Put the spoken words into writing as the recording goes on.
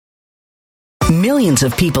Millions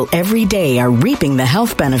of people every day are reaping the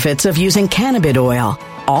health benefits of using cannabis oil,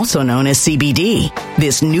 also known as CBD.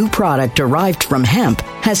 This new product derived from hemp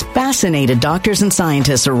has fascinated doctors and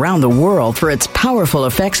scientists around the world for its powerful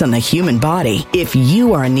effects on the human body. If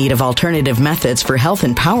you are in need of alternative methods for health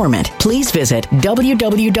empowerment, please visit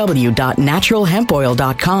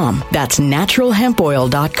www.naturalhempoil.com. That's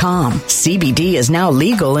naturalhempoil.com. CBD is now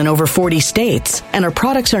legal in over 40 states, and our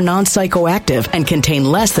products are non-psychoactive and contain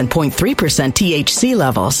less than 0.3% THC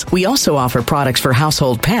levels. We also offer products for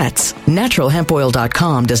household pets.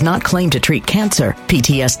 Naturalhempoil.com does not claim to treat cancer,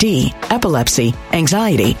 PTSD, epilepsy,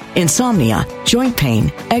 anxiety, insomnia, joint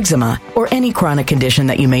pain, eczema, or any chronic condition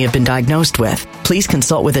that you may have been diagnosed with. Please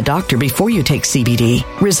consult with a doctor before you take CBD.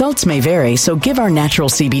 Results may vary, so give our natural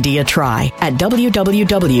CBD a try at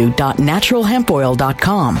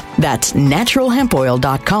www.naturalhempoil.com. That's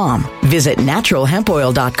naturalhempoil.com. Visit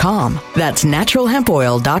naturalhempoil.com. That's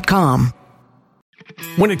naturalhempoil.com.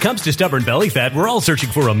 When it comes to stubborn belly fat, we're all searching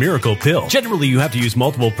for a miracle pill. Generally, you have to use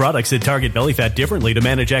multiple products that target belly fat differently to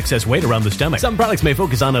manage excess weight around the stomach. Some products may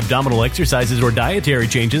focus on abdominal exercises or dietary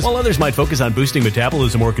changes, while others might focus on boosting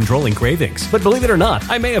metabolism or controlling cravings. But believe it or not,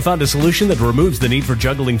 I may have found a solution that removes the need for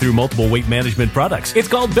juggling through multiple weight management products. It's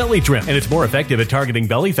called Belly Trim, and it's more effective at targeting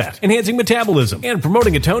belly fat, enhancing metabolism, and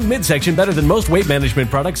promoting a toned midsection better than most weight management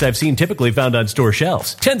products I've seen typically found on store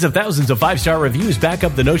shelves. Tens of thousands of 5-star reviews back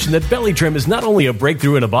up the notion that Belly Trim is not only a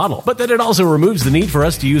breakthrough in a bottle, but that it also removes the need for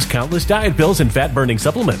us to use countless diet pills and fat-burning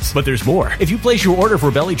supplements. But there's more. If you place your order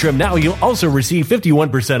for Belly Trim now, you'll also receive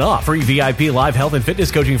 51% off, free VIP live health and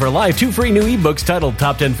fitness coaching for life, 2 free new ebooks titled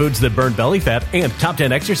Top 10 Foods That Burn Belly Fat and Top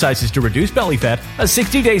 10 Exercises to Reduce Belly Fat, a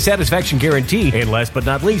 60-day satisfaction guarantee, and last but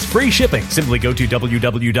not least, free shipping. Simply go to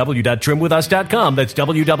www.trimwithus.com. That's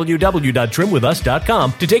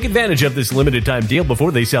www.trimwithus.com to take advantage of this limited time deal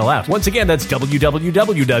before they sell out. Once again, that's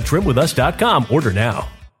www.trimwithus.com. Order now.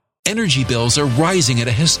 Energy bills are rising at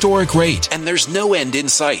a historic rate, and there's no end in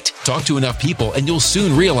sight. Talk to enough people, and you'll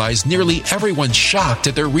soon realize nearly everyone's shocked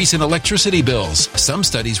at their recent electricity bills. Some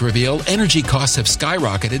studies reveal energy costs have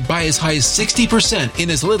skyrocketed by as high as 60%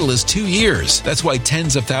 in as little as 2 years. That's why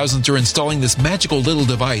tens of thousands are installing this magical little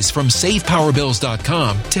device from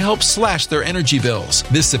SavePowerBills.com to help slash their energy bills.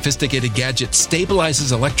 This sophisticated gadget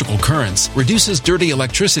stabilizes electrical currents, reduces dirty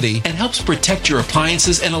electricity, and helps protect your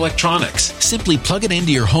appliances and electronics. Simply plug it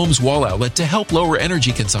into your home's wall outlet to help lower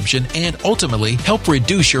energy consumption and ultimately help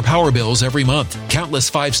reduce your power bills every month.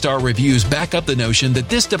 Countless 5-star reviews back up the notion that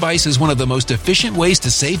this device is one of the most efficient ways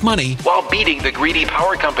to save money while beating the greedy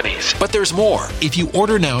power companies. But there's more. If you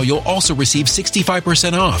order now, you'll also receive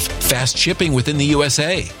 65% off, fast shipping within the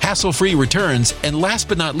USA, hassle-free returns, and last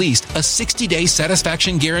but not least, a 60-day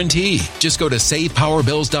satisfaction guarantee. Just go to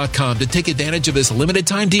SavePowerBills.com to take advantage of this limited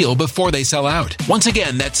time deal before they sell out. Once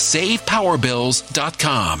again, that's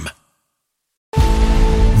SavePowerBills.com.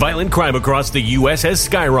 Violent crime across the U.S. has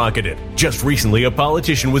skyrocketed. Just recently, a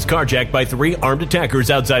politician was carjacked by 3 armed attackers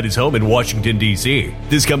outside his home in Washington, D.C.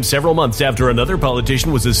 This comes several months after another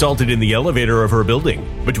politician was assaulted in the elevator of her building.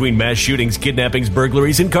 Between mass shootings, kidnappings,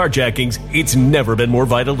 burglaries, and carjackings, it's never been more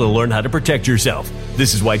vital to learn how to protect yourself.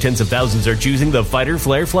 This is why tens of thousands are choosing the Fighter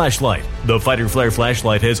Flare flashlight. The Fighter Flare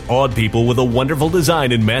flashlight has awed people with a wonderful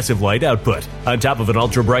design and massive light output. On top of an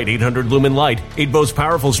ultra-bright 800-lumen light, it boasts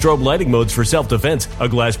powerful strobe lighting modes for self-defense, a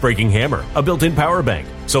glass-breaking hammer, a built-in power bank,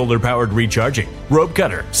 solar-powered recharging, rope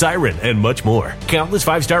cutter, siren, and much more. Countless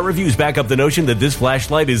 5-star reviews back up the notion that this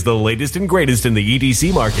flashlight is the latest and greatest in the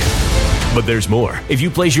EDC market. But there's more. If you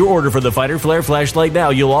place your order for the Fighter Flare flashlight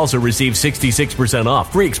now, you'll also receive 66%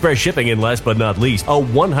 off, free express shipping, and last but not least, a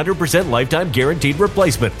 100% lifetime guaranteed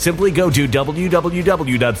replacement. Simply go to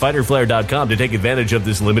www.fighterflare.com to take advantage of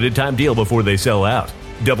this limited time deal before they sell out.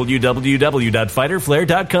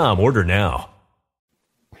 www.fighterflare.com. Order now.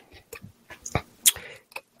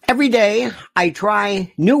 Every day I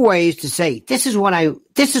try new ways to say, this is what I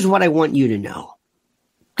want you to know.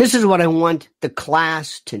 This is what I want the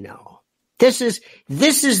class to know. This is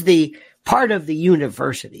the part of the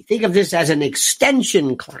university. Think of this as an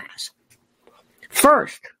extension class.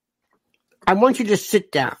 First, I want you to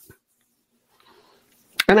sit down.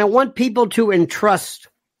 And I want people to entrust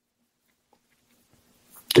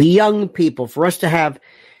young people for us to have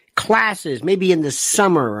classes, maybe in the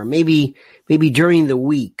summer or maybe during the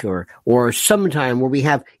week or sometime where we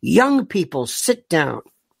have young people sit down.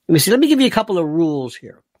 Let me give you a couple of rules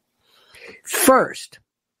here. First,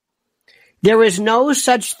 there is no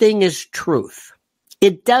such thing as truth.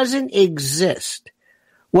 It doesn't exist.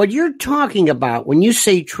 What you're talking about when you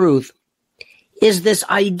say truth is this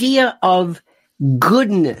idea of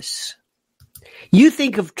goodness. You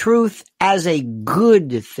think of truth as a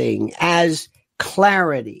good thing, as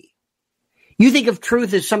clarity. You think of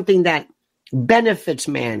truth as something that benefits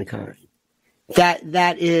mankind,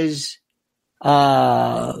 that is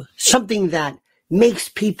something that makes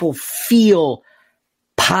people feel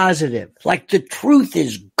positive, like the truth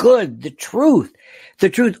is good. The truth,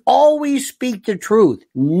 always speak the truth.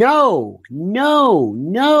 No.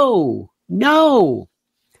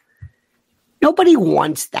 Nobody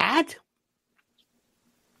wants that.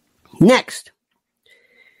 Next,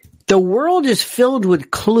 the world is filled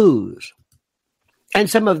with clues, and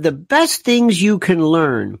some of the best things you can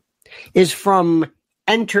learn is from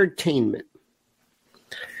entertainment.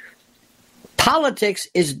 Politics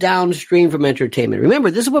is downstream from entertainment.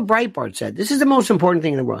 Remember, this is what Breitbart said. This is the most important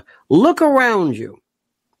thing in the world. Look around you.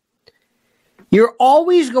 You're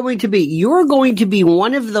going to be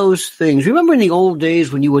one of those things. Remember in the old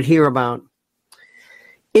days when you would hear about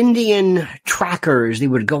Indian trackers, they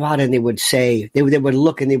would go out and they would say, they would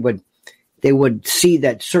look and they would see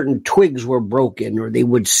that certain twigs were broken, or they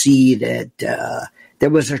would see that there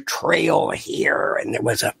was a trail here, and there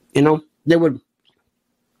was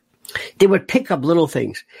they would pick up little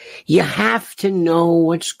things. You have to know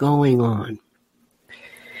what's going on.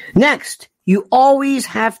 Next, you always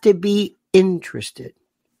have to be interested.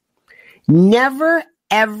 Never,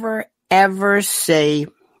 ever, ever say,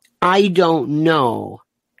 I don't know,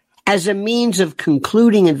 as a means of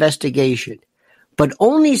concluding investigation, but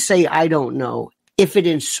only say, I don't know, if it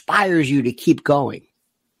inspires you to keep going.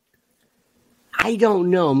 I don't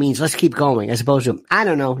know means let's keep going, as opposed to, I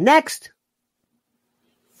don't know, next.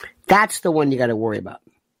 That's the one you got to worry about.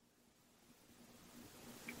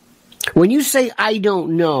 When you say, I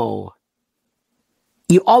don't know,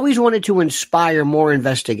 you always wanted to inspire more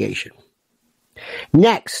investigation.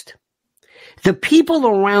 Next, the people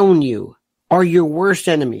around you are your worst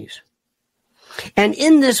enemies. And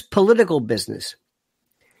in this political business,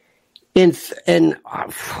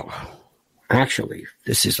 actually,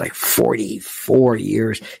 this is like 44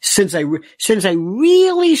 years since I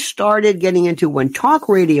really started getting into when talk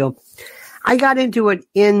radio. I got into it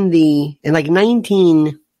in like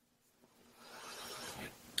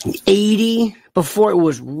 1980, before it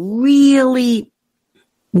was really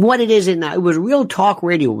what it is now. It was real talk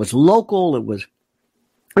radio. It was local. It was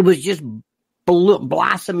just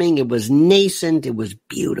blossoming. It was nascent. It was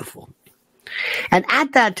beautiful. And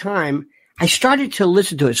at that time, I started to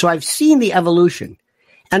listen to it. So I've seen the evolution,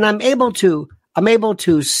 and I'm able to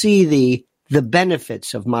see the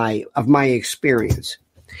benefits of my experience.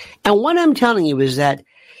 And what I'm telling you is that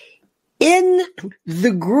in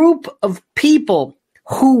the group of people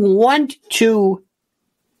who want to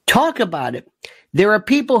talk about it, there are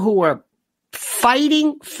people who are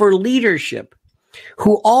fighting for leadership,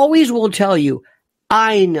 who always will tell you,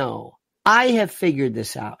 I know, I have figured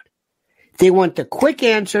this out. They want the quick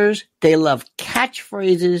answers. They love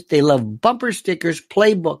catchphrases. They love bumper stickers,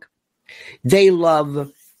 playbook. They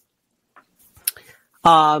love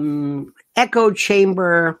echo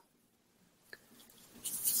chamber,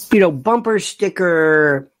 bumper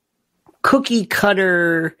sticker, cookie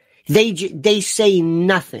cutter. They say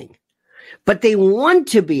nothing, but they want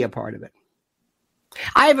to be a part of it.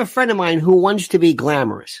 I have a friend of mine who wants to be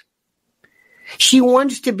glamorous. She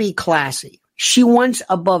wants to be classy. She wants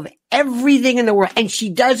above everything in the world, and she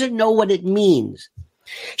doesn't know what it means.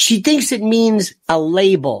 She thinks it means a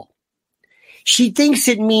label. She thinks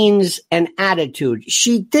it means an attitude.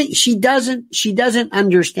 She doesn't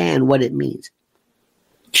understand what it means.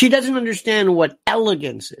 She doesn't understand what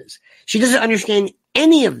elegance is. She doesn't understand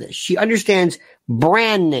any of this. She understands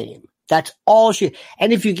brand name. That's all she.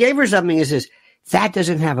 And if you gave her something that says that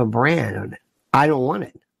doesn't have a brand on it, I don't want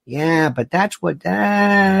it. Yeah, but that's what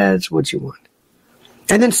you want.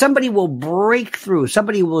 And then somebody will break through.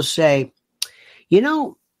 Somebody will say,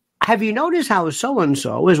 have you noticed how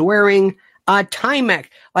so-and-so is wearing a Timex?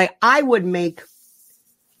 Like, I would make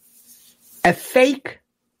a fake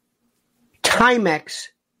Timex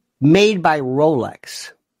made by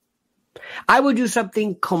Rolex. I would do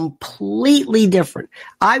something completely different.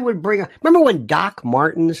 I would remember when Doc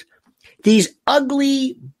Martens, these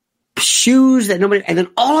ugly shoes that nobody, and then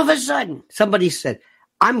all of a sudden somebody said,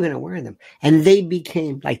 I'm going to wear them. And they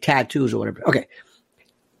became like tattoos or whatever. Okay.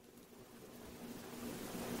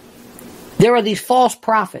 There are these false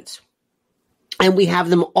prophets, and we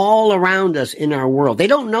have them all around us in our world. They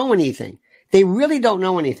don't know anything. They really don't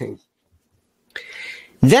know anything.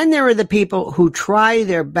 Then there are the people who try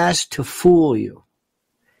their best to fool you.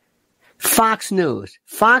 Fox News.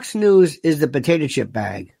 Fox News is the potato chip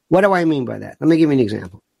bag. What do I mean by that? Let me give you an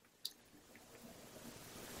example.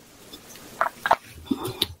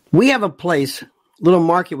 We have a place, little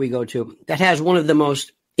market we go to, that has one of the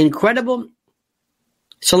most incredible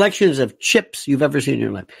selections of chips you've ever seen in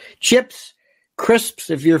your life. Chips, crisps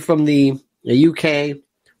if you're from the UK,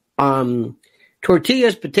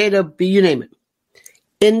 tortillas, potato, you name it.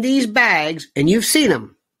 In these bags, and you've seen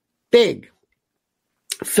them, big,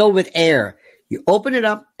 filled with air. You open it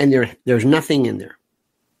up, and there's nothing in there.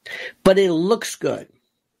 But it looks good.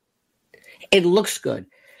 It looks good.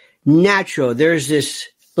 Natural. There's this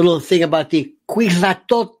little thing about the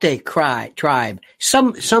Quixatote tribe.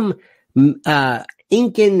 Some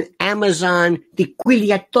Incan Amazon, the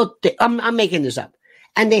Quixatote. I'm making this up.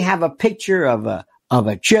 And they have a picture of a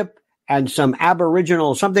chip and some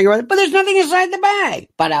Aboriginal something or other, but there's nothing inside the bag.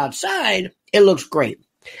 But outside, it looks great.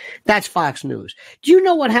 That's Fox News. Do you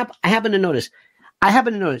know what happened? I happen to notice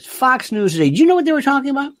Fox News today. Do you know what they were talking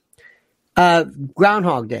about?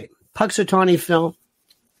 Groundhog Day. Puxatawny film.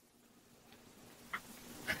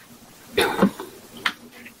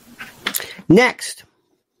 Next,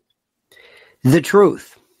 the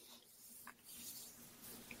truth.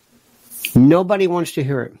 Nobody wants to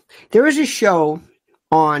hear it. There is a show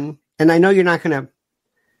on, and I know you're not going to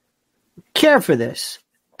care for this,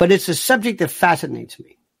 but it's a subject that fascinates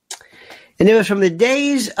me. And it was from the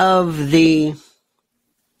days of the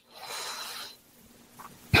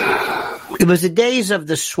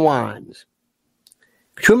Swans.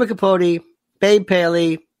 Truman Capote, Babe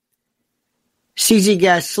Paley, CZ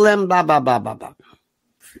Guest, Slim, blah, blah, blah, blah, blah.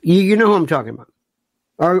 You know who I'm talking about.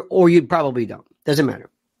 Or you probably don't. Doesn't matter.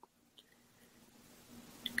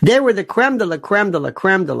 They were the creme de la creme de la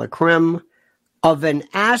creme de la creme of an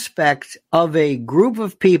aspect of a group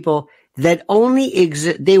of people that only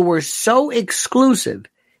exist. They were so exclusive.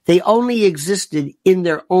 They only existed in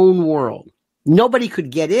their own world. Nobody could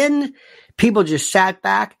get in. People just sat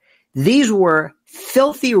back. These were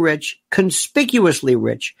filthy rich, conspicuously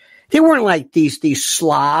rich. They weren't like these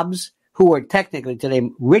slobs who are technically today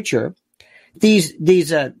richer. You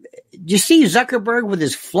see Zuckerberg with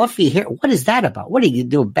his fluffy hair. What is that about? What are you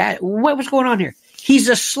doing bad? What's going on here? He's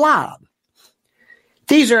a slob.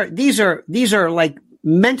 These are like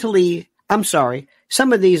mentally, I'm sorry.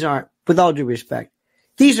 Some of these are, with all due respect,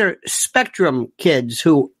 these are spectrum kids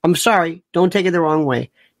who, I'm sorry, don't take it the wrong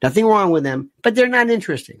way. Nothing wrong with them, but they're not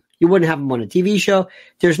interesting. You wouldn't have them on a TV show.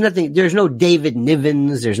 There's no David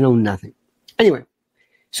Nivens. There's no nothing. Anyway,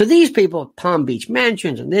 so these people, Palm Beach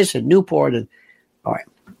Mansions and this and Newport and, all right.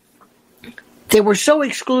 They were so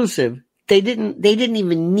exclusive, they didn't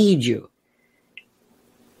even need you.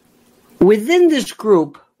 Within this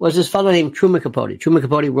group was this fellow named Truman Capote. Truman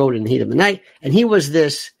Capote wrote In the Heat of the Night, and he was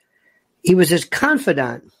this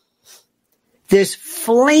confidant, this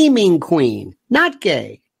flaming queen, not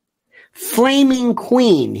gay, flaming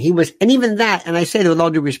queen. He was, and even that, and I say that with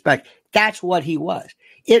all due respect, that's what he was.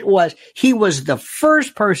 He was the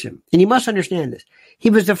first person, and you must understand this. He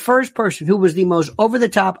was the first person who was the most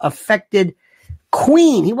over-the-top affected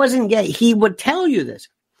queen. He wasn't gay. He would tell you this.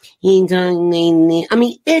 I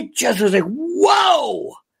mean, it just was like,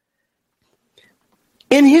 whoa!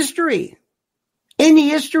 In history.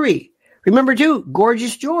 Remember, too,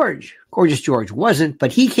 Gorgeous George. Gorgeous George wasn't,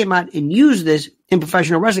 but he came out and used this in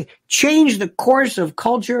professional wrestling. Changed the course of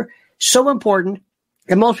culture. So important.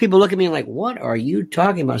 And most people look at me like, what are you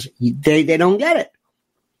talking about? They don't get it.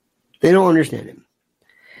 They don't understand it.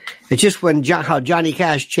 It's just how Johnny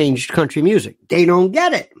Cash changed country music. They don't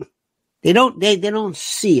get it. They don't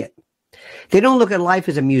see it. They don't look at life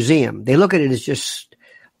as a museum. They look at it as just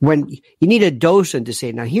when you need a docent to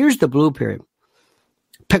say, now here's the blue period.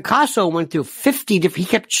 Picasso went through 50 different,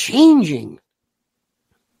 he kept changing.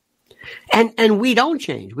 And we don't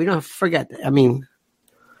change. We don't forget that. I mean,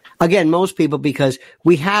 again, most people, because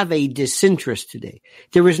we have a disinterest today.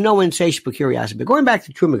 There is no insatiable curiosity. But going back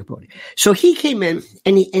to Truman Capote. So he came in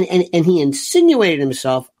and he insinuated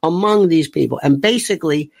himself among these people and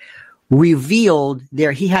basically revealed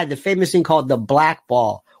he had the famous thing called the black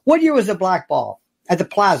ball. What year was the black ball? At the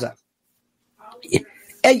plaza.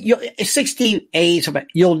 68.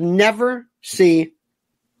 You'll never see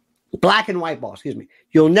black and white ball, excuse me.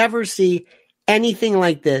 You'll never see anything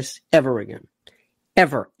like this ever again.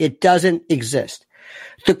 Ever. It doesn't exist.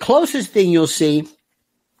 The closest thing you'll see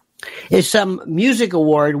is some music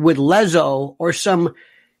award with Lezzo or some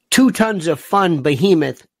 2 tons of fun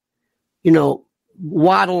behemoth,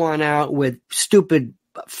 waddle on out with stupid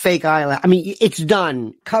fake eyelash. I mean, it's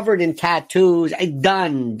done. Covered in tattoos.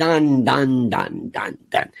 Done.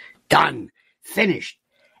 Finished.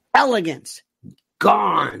 Elegance.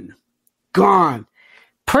 Gone.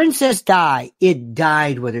 Princess Di, it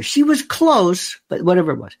died with her. She was close, but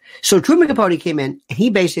whatever it was. So Truman Capote came in, and he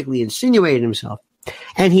basically insinuated himself,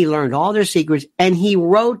 and he learned all their secrets, and he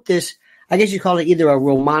wrote this. I guess you call it either a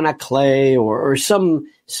Romana clay or some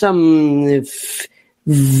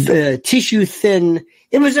tissue thin.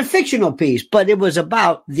 It was a fictional piece, but it was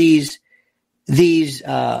about these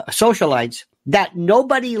socialites that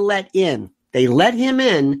nobody let in. They let him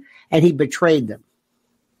in, and he betrayed them.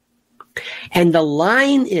 And the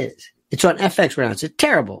line is, it's on FX right now. It's a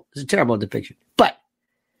terrible depiction. But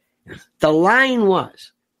the line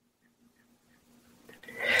was,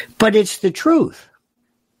 but it's the truth.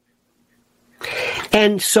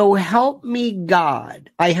 And so help me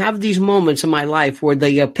God, I have these moments in my life where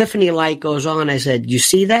the epiphany light goes on. I said, you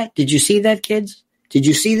see that? Did you see that, kids? Did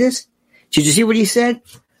you see this? Did you see what he said?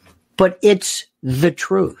 But it's the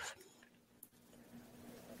truth.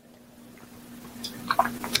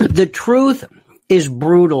 The truth is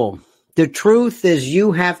brutal. The truth is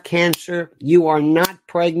you have cancer. You are not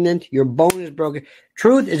pregnant. Your bone is broken.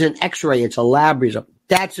 Truth is an x-ray. It's a lab result.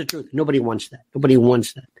 That's the truth. Nobody wants that. Nobody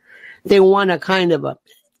wants that. They want a kind of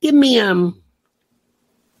give me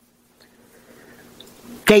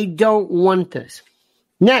they don't want this.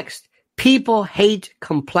 Next, people hate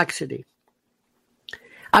complexity.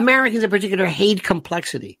 Americans in particular hate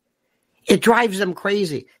complexity. It drives them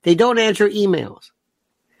crazy. They don't answer emails.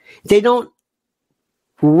 They don't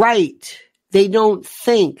write. They don't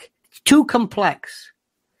think. It's too complex.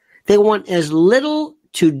 They want as little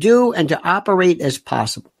to do and to operate as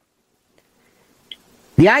possible.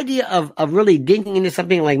 The idea of really digging into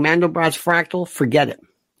something like Mandelbrot's fractal, forget it.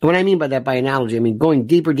 What I mean by that, by analogy, I mean going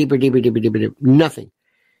deeper, nothing.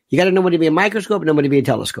 You got to know when to be a microscope and know when to be a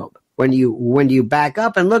telescope. When you back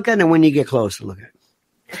up and look at it and when you get close to look at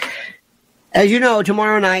it. As you know,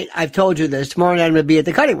 tomorrow night, I've told you this, tomorrow night I'm going to be at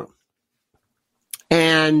the cutting room.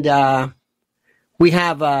 And we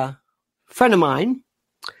have a friend of mine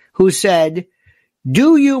who said,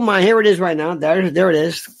 here it is right now, there it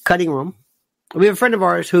is, cutting room. We have a friend of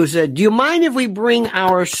ours who said, do you mind if we bring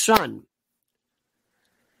our son?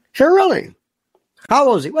 Sure, really? How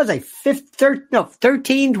old is he? What was he,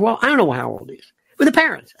 13, 12? I don't know how old he is. With the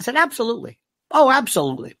parents. I said, absolutely. Oh,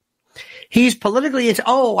 absolutely. He's politically, I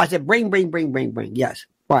said, bring. Yes,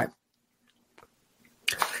 right.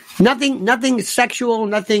 Nothing sexual,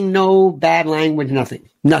 nothing, no bad language, nothing.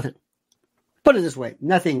 Put it this way,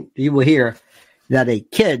 nothing you will hear that a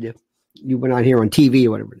kid, you went on here on TV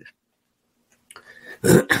or whatever it is.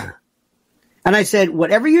 And I said,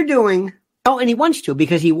 whatever you're doing, and he wants to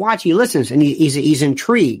because he listens, and he's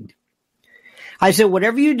intrigued. I said,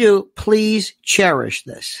 whatever you do, please cherish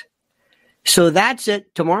this. So that's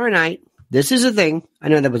it. Tomorrow night, this is a thing. I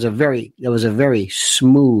know that was a very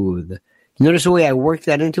smooth. Notice the way I worked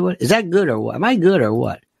that into it? Is that good or what? Am I good or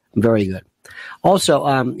what? I'm very good.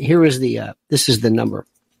 Also, here is this is the number.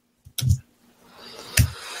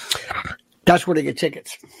 That's where to get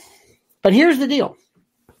tickets. But here's the deal.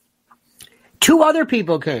 2 other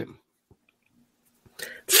people came.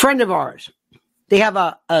 Friend of ours. They have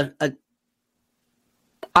I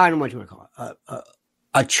don't know what you want to call it.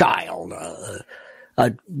 A child.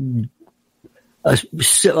 An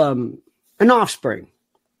offspring.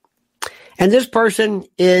 And this person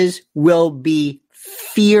will be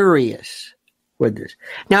furious with this.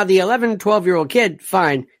 Now, the 11, 12-year-old kid,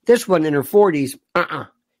 fine. This one in her 40s,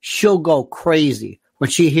 she'll go crazy when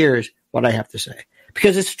she hears what I have to say.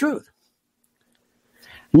 Because it's the truth.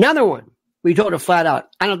 Another one, we told her flat out,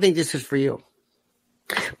 I don't think this is for you.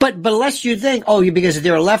 But lest you think, because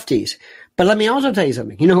they're lefties. But let me also tell you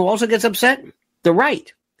something. You know who also gets upset? The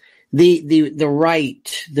right. The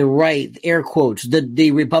right, air quotes,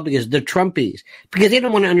 the Republicans, the Trumpies, because they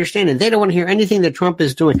don't want to understand it. They don't want to hear anything that Trump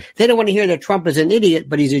is doing. They don't want to hear that Trump is an idiot,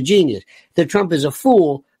 but he's a genius. That Trump is a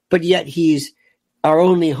fool, but yet he's our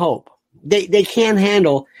only hope. They can't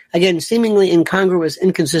handle, again, seemingly incongruous,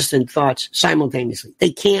 inconsistent thoughts simultaneously.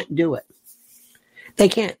 They can't do it. They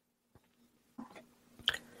can't.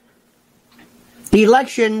 The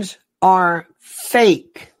elections are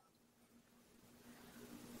fake.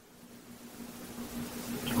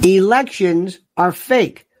 Elections are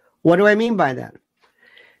fake. What do I mean by that?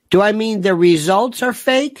 Do I mean the results are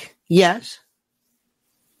fake? Yes.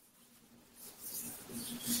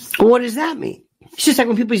 What does that mean? It's just like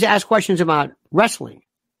when people used to ask questions about wrestling.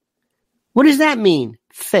 What does that mean?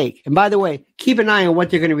 Fake. And by the way, keep an eye on what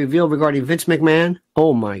they're going to reveal regarding Vince McMahon.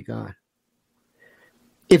 Oh my God.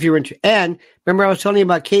 If you're interested. And remember I was telling you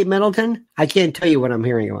about Kate Middleton? I can't tell you what I'm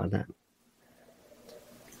hearing about that.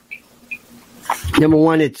 Number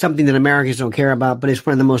one, it's something that Americans don't care about, but it's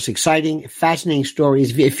one of the most exciting, fascinating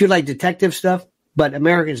stories. If you like detective stuff, but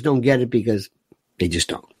Americans don't get it because they just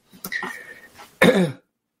don't.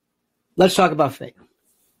 Let's talk about fake.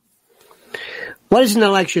 What does an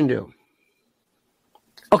election do?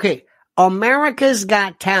 Okay, America's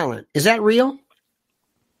Got Talent. Is that real?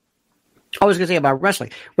 I was going to say about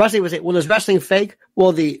wrestling. Wrestling was it? Well, is wrestling fake?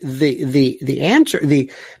 Well, the answer,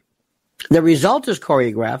 the result is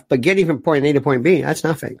choreographed, but getting from point A to point B, that's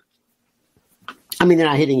not fake. I mean, they're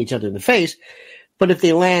not hitting each other in the face, but if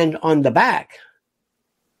they land on the back,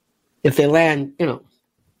 if they land,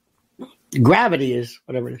 gravity is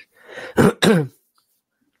whatever it is.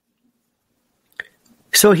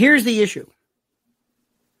 So here's the issue.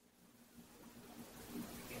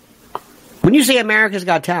 When you say America's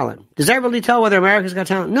Got Talent, does that really tell whether America's Got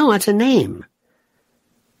Talent? No, that's a name.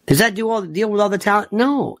 Does that deal with all the talent?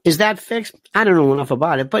 No. Is that fixed? I don't know enough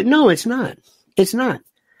about it, but no, it's not. It's not.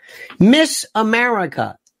 Miss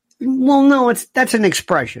America. Well, no, that's an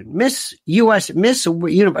expression. Miss U.S., Miss,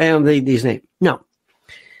 these names. No.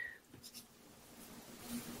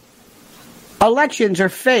 Elections are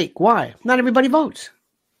fake. Why? Not everybody votes.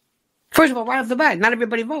 First of all, right off the bat, not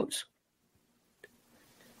everybody votes.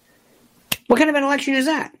 What kind of an election is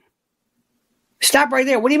that? Stop right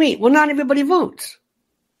there. What do you mean? Well, not everybody votes.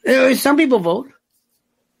 Some people vote.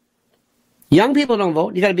 Young people don't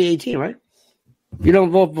vote. You got to be 18, right? You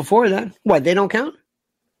don't vote before that. What, they don't count?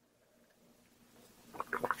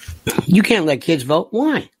 You can't let kids vote.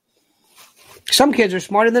 Why? Some kids are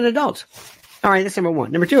smarter than adults. All right, that's number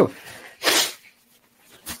one. Number two,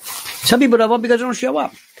 some people don't vote because they don't show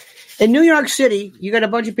up. In New York City, you got a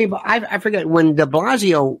bunch of people. I forget when de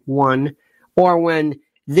Blasio won or when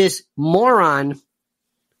this moron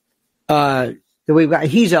that we've got,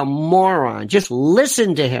 he's a moron. Just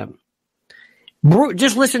listen to him.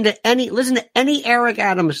 Just listen to any Eric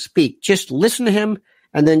Adams speak. Just listen to him,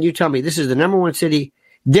 and then you tell me this is the number one city.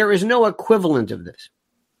 There is no equivalent of this.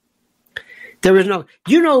 There is no.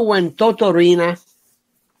 You know when Totorina,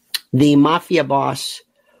 the mafia boss,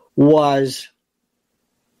 was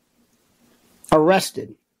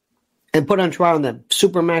arrested and put on trial in the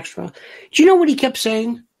Supermax trial. Do you know what he kept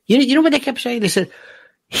saying? You know what they kept saying? They said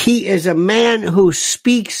he is a man who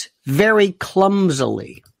speaks very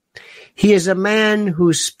clumsily. He is a man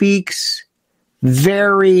who speaks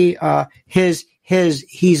very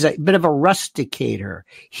he's a bit of a rusticator.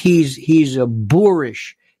 He's a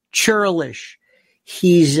boorish, churlish.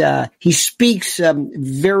 He speaks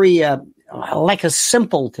very like a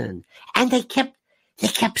simpleton. And they kept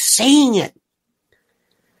saying it.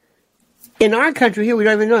 In our country here, we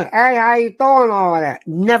don't even know it. Hey, how you doing? All of that.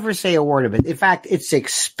 Never say a word of it. In fact, it's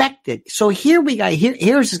expected. So here's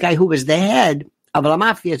this guy who was the head of La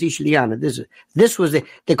Mafia Siciliana. This was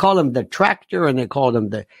they called him the Tractor, and they called him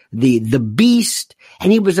the Beast,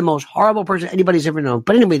 and he was the most horrible person anybody's ever known.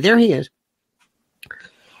 But anyway, there he is.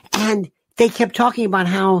 And they kept talking about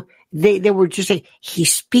how they were just saying, he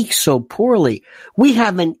speaks so poorly. We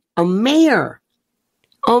have a mayor.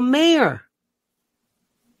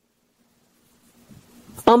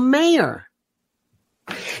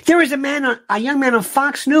 There is a young man on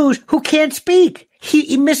Fox News who can't speak.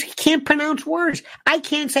 He can't pronounce words. I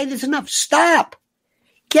can't say this enough. Stop.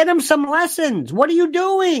 Get him some lessons. What are you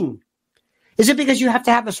doing? Is it because you have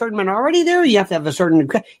to have a certain minority there? You have to have a certain...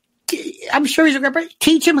 I'm sure he's a great person.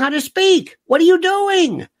 Teach him how to speak. What are you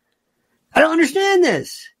doing? I don't understand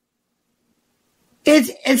this.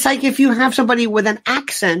 It's like if you have somebody with an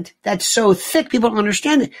accent that's so thick, people don't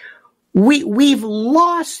understand it. We've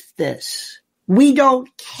lost this. We don't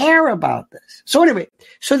care about this. So anyway,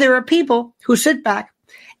 there are people who sit back,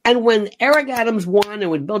 and when Eric Adams won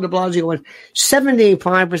and when Bill de Blasio won,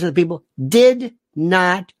 75% of the people did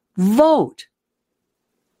not vote.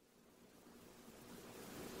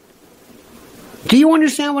 Do you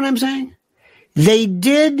understand what I'm saying? They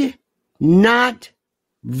did not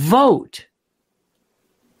vote.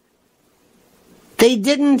 They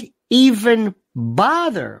didn't even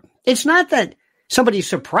bother. It's not that somebody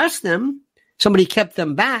suppressed them, somebody kept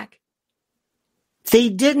them back. They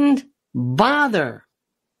didn't bother.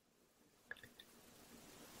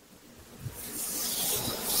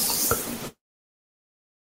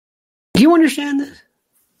 Do you understand this?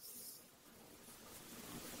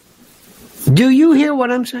 Do you hear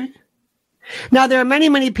what I'm saying? Now, there are many,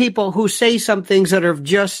 many people who say some things that are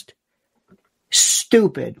just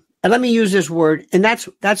stupid. And let me use this word, and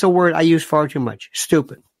that's a word I use far too much,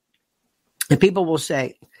 stupid. And people will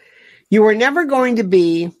say, you were never going to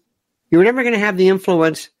have the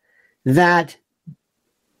influence that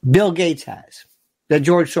Bill Gates has, that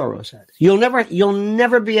George Soros has. You'll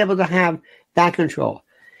never be able to have that control.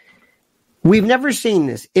 We've never seen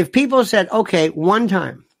this. If people said, okay, one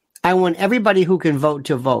time, I want everybody who can vote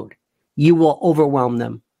to vote, you will overwhelm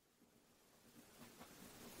them.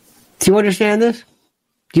 Do you understand this?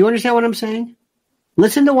 Do you understand what I'm saying?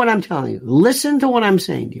 Listen to what I'm telling you. Listen to what I'm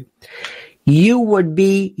saying to you.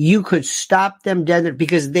 You could stop them dead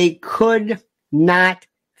because they could not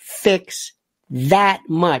fix that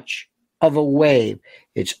much of a wave.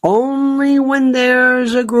 It's only when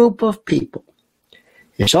there's a group of people.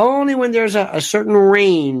 It's only when there's a certain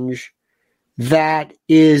range that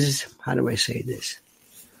is, how do I say this?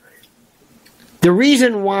 The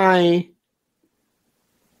reason why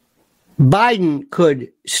Biden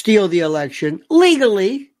could steal the election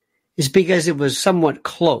legally is because it was somewhat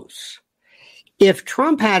close. If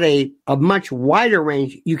Trump had a much wider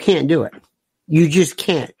range, you can't do it. You just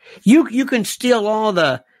can't. You can steal all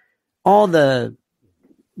the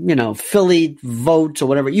Philly votes or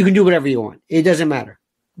whatever. You can do whatever you want. It doesn't matter.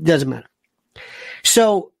 It doesn't matter.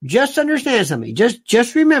 So just understand something.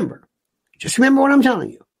 Just remember what I'm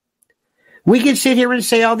telling you. We can sit here and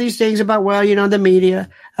say all these things about, the media,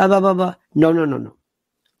 blah, blah, blah. No.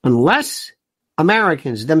 Unless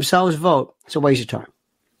Americans themselves vote, it's a waste of time.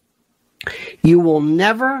 You will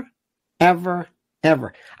never, ever,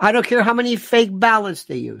 ever. I don't care how many fake ballots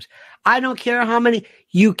they use. I don't care how many.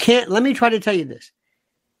 You can't. Let me try to tell you this.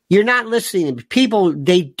 You're not listening. People,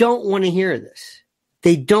 they don't want to hear this.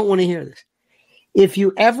 They don't want to hear this. If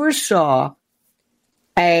you ever saw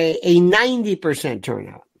a 90%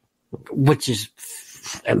 turnout, which is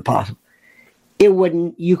impossible,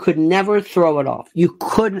 you could never throw it off. You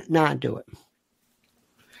could not do it.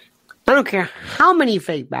 I don't care how many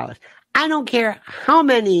fake ballots. I don't care how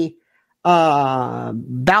many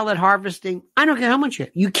ballot harvesting. I don't care how much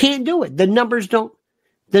you can't do it. The numbers don't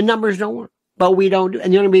work. But we don't do,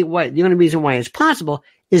 and the only reason why it's possible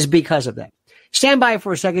is because of that. Stand by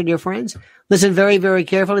for a second, dear friends. Listen very, very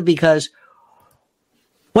carefully, because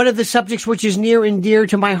one of the subjects which is near and dear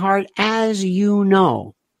to my heart, as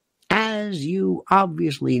you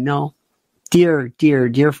obviously know, dear, dear,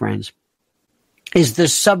 dear friends, is the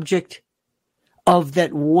subject of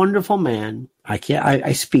that wonderful man.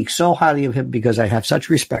 I speak so highly of him because I have such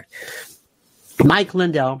respect. Mike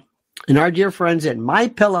Lindell and our dear friends at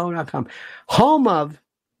MyPillow.com, home of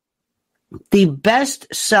the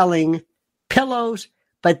best-selling pillows,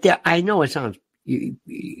 but I know it sounds, you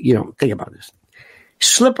don't think about this.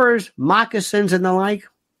 Slippers, moccasins, and the like,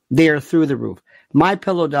 they are through the roof.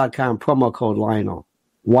 MyPillow.com, promo code Lionel.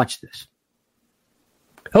 Watch this.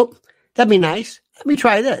 Oh, that'd be nice. Let me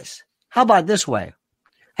try this. How about this way?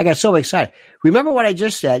 I got so excited. Remember what I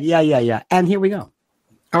just said? Yeah. And here we go.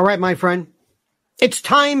 All right, my friend. It's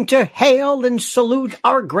time to hail and salute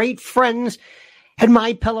our great friends at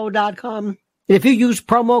MyPillow.com. And if you use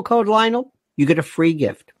promo code Lionel, you get a free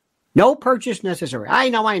gift. No purchase necessary. I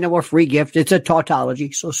know a free gift. It's a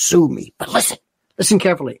tautology, so sue me. But listen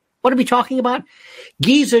carefully. What are we talking about?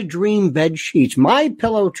 Giza Dream Bed Sheets,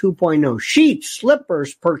 MyPillow 2.0, sheets,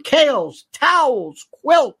 slippers, percales, towels,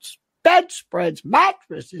 quilts, bedspreads,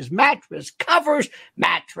 mattresses, mattress covers,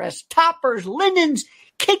 mattress toppers, linens,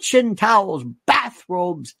 kitchen towels,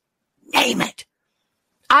 bathrobes, name it.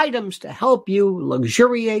 Items to help you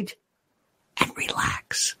luxuriate and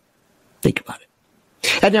relax. Think about it.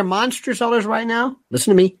 And they're monster sellers right now.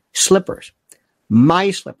 Listen to me. Slippers.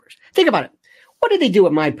 My slippers. Think about it. What do they do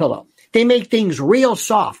with MyPillow? They make things real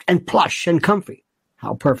soft and plush and comfy.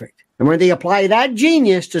 How perfect. And when they apply that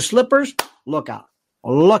genius to slippers, look out.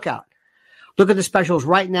 Look out. Look at the specials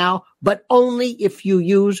right now, but only if you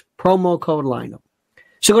use promo code Lionel.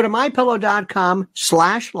 So go to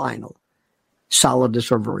MyPillow.com/Lionel. Solid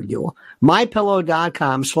this or virgule.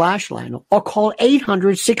 MyPillow.com/Lionel or call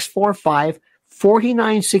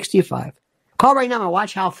 800-645-4965. Call right now and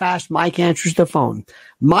watch how fast Mike answers the phone.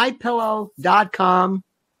 MyPillow.com,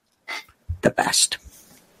 the best.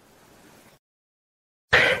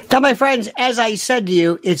 Now, my friends, as I said to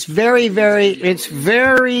you, it's very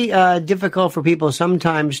difficult for people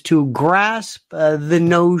sometimes to grasp the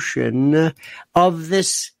notion of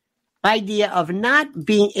this idea of not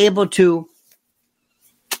being able to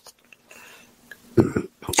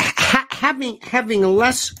having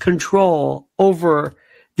less control over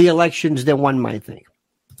the elections than one might think.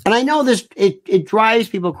 And I know this, it drives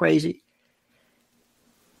people crazy.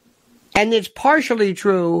 And it's partially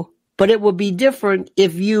true, but it would be different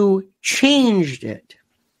if you changed it.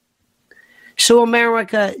 So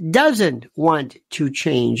America doesn't want to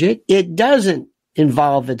change it. It doesn't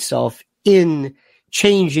involve itself in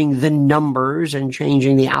changing the numbers and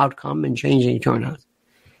changing the outcome and changing turnout.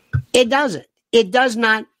 It doesn't. It does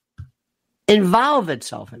not involve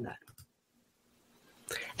itself in that.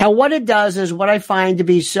 And what it does is what I find to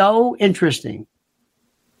be so interesting.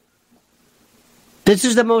 This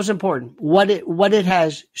is the most important. What it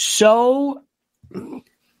has so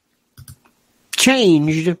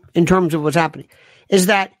changed in terms of what's happening is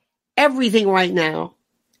that everything right now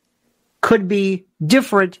could be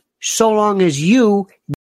different so long as you.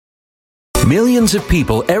 Millions of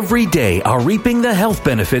people every day are reaping the health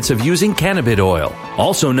benefits of using cannabis oil,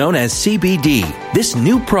 also known as CBD. This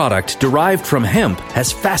new product derived from hemp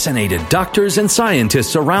has fascinated doctors and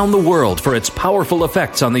scientists around the world for its powerful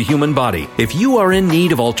effects on the human body. If you are in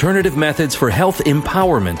need of alternative methods for health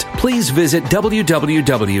empowerment, please visit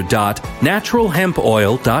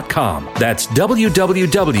www.naturalhempoil.com. That's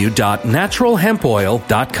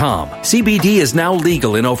www.naturalhempoil.com. CBD is now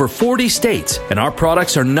legal in over 40 states, and our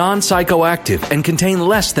products are non-psychoactive and contain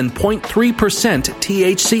less than 0.3%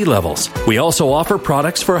 THC levels. We also offer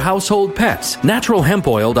products for household pets.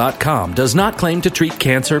 NaturalHempOil.com does not claim to treat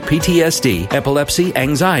cancer, PTSD, epilepsy,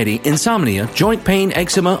 anxiety, insomnia, joint pain,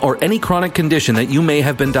 eczema, or any chronic condition that you may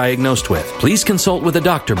have been diagnosed with. Please consult with a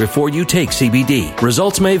doctor before you take CBD.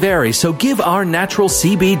 Results may vary, so give our natural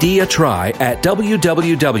CBD a try at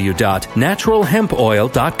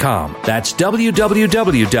www.naturalhempoil.com. That's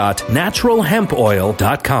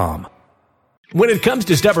www.naturalhempoil.com. When it comes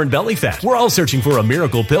to stubborn belly fat, we're all searching for a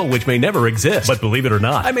miracle pill which may never exist. But believe it or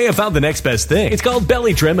not, I may have found the next best thing. It's called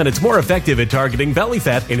Belly Trim, and it's more effective at targeting belly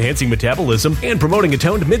fat, enhancing metabolism, and promoting a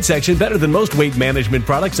toned midsection better than most weight management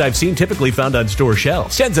products I've seen typically found on store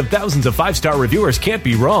shelves. Tens of thousands of 5-star reviewers can't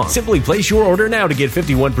be wrong. Simply place your order now to get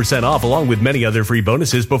 51% off along with many other free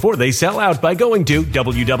bonuses before they sell out by going to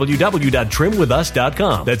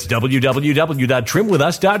www.trimwithus.com. That's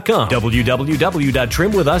www.trimwithus.com.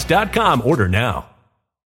 www.trimwithus.com. Order now.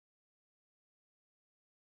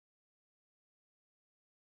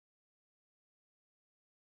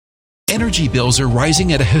 Energy bills are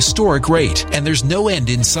rising at a historic rate, and there's no end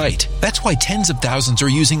in sight. That's why tens of thousands are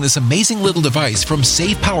using this amazing little device from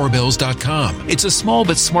SavePowerBills.com. It's a small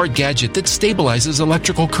but smart gadget that stabilizes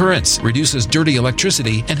electrical currents, reduces dirty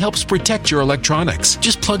electricity, and helps protect your electronics.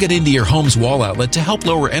 Just plug it into your home's wall outlet to help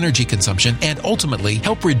lower energy consumption and ultimately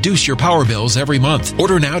help reduce your power bills every month.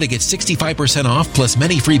 Order now to get 65% off plus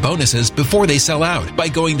many free bonuses before they sell out by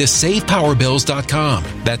going to SavePowerBills.com.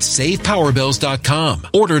 That's SavePowerBills.com.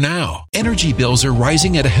 Order now. Energy bills are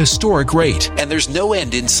rising at a historic rate, and there's no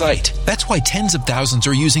end in sight. That's why tens of thousands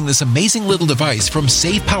are using this amazing little device from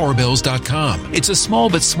SavePowerBills.com. It's a small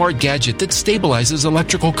but smart gadget that stabilizes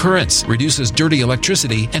electrical currents, reduces dirty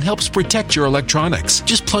electricity, and helps protect your electronics.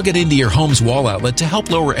 Just plug it into your home's wall outlet to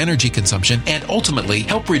help lower energy consumption and ultimately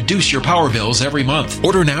help reduce your power bills every month.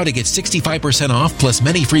 Order now to get 65% off plus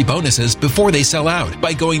many free bonuses before they sell out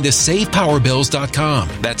by going to SavePowerBills.com.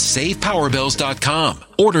 That's SavePowerBills.com.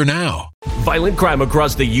 Order now. Violent crime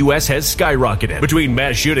across the U.S. has skyrocketed. Between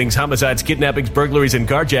mass shootings, homicides, kidnappings, burglaries, and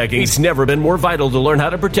carjackings, it's never been more vital to learn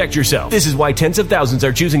how to protect yourself. This is why tens of thousands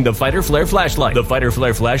are choosing the Fighter Flare flashlight. The Fighter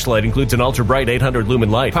Flare flashlight includes an ultra-bright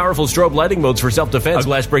 800-lumen light, powerful strobe lighting modes for self-defense, a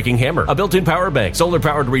glass-breaking hammer, a built-in power bank,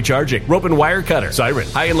 solar-powered recharging, rope and wire cutter, siren,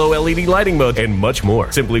 high and low LED lighting mode, and much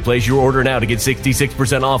more. Simply place your order now to get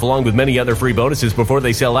 66% off along with many other free bonuses before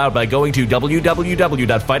they sell out by going to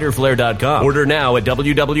www.fighterflare.com. Order now at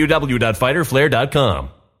www.fighterflare.com.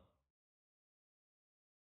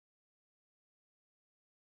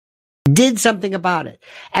 Did something about it.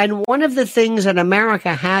 And one of the things that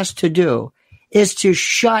America has to do is to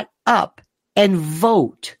shut up and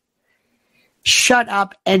vote. Shut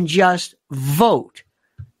up and just vote.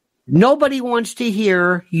 Nobody wants to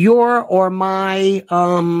hear your or my,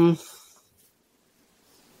 how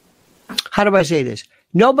do I say this?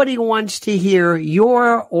 Nobody wants to hear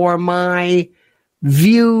your or my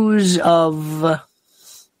views of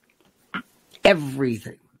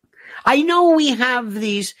everything. I know we have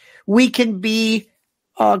these, we can be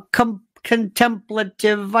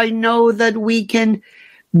contemplative. I know that we can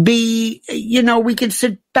be, we can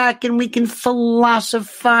sit back and we can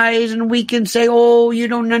philosophize and we can say, oh, you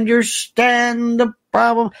don't understand the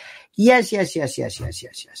problem. Yes.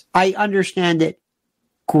 I understand it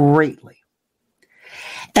greatly.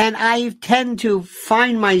 And I tend to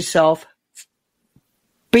find myself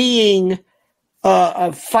being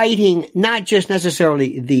fighting not just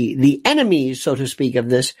necessarily the enemies, so to speak, of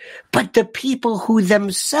this, but the people who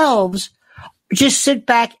themselves just sit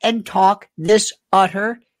back and talk this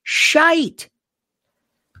utter shite.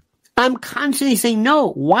 I'm constantly saying,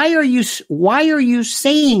 no, why are you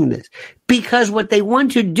saying this? Because what they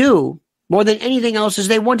want to do more than anything else is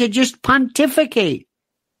they want to just pontificate.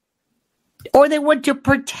 Or they want to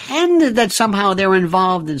pretend that somehow they're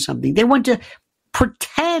involved in something. They want to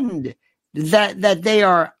pretend that they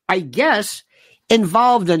are, I guess,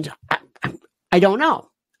 involved in, I don't know.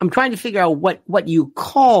 I'm trying to figure out what you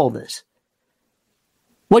call this.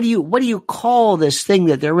 What do you call this thing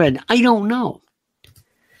that they're in? I don't know.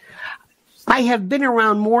 I have been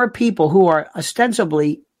around more people who are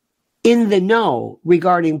ostensibly in the know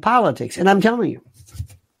regarding politics. And I'm telling you,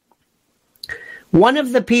 one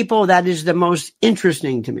of the people that is the most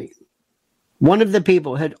interesting to me, one of the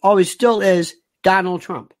people had always still is Donald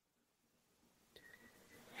Trump.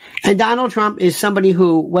 And Donald Trump is somebody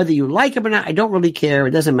who, whether you like him or not, I don't really care.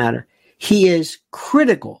 It doesn't matter. He is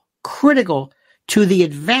critical to the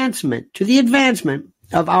advancement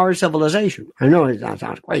of our civilization. I know it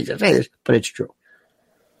sounds crazy to say this, but it's true.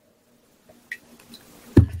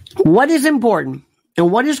 What is important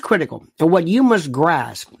and what is critical and what you must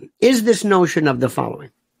grasp is this notion of the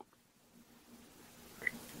following.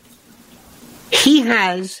 He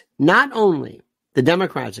has not only the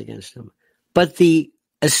Democrats against him, but the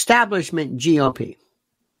establishment GOP.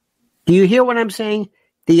 Do you hear what I'm saying?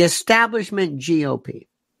 The establishment GOP.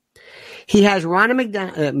 He has Ronna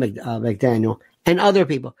McDaniel and other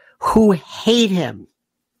people who hate him.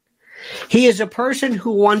 He is a person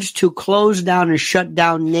who wants to close down and shut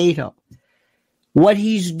down NATO. What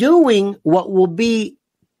he's doing, what will be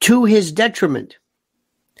to his detriment,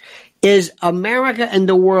 is America and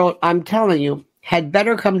the world, I'm telling you, had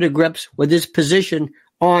better come to grips with his position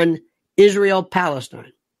on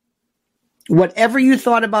Israel-Palestine. Whatever you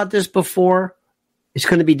thought about this before, it's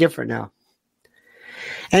going to be different now.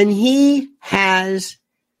 And he has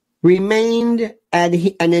remained an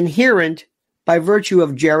adherent by virtue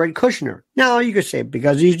of Jared Kushner. Now, you could say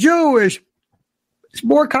because he's Jewish. It's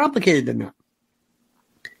more complicated than that.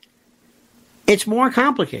 It's more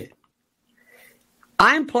complicated.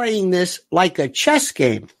 I'm playing this like a chess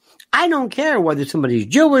game. I don't care whether somebody's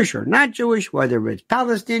Jewish or not Jewish, whether it's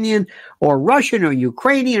Palestinian or Russian or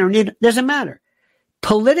Ukrainian or it doesn't matter.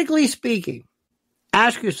 Politically speaking,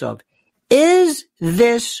 ask yourself, is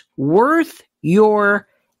this worth your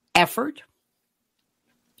effort?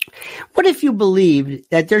 What if you believed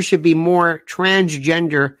that there should be more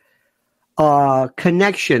transgender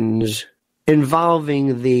connections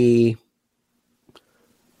involving the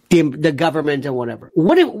government and whatever?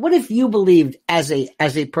 What if you believed as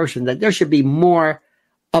a person that there should be more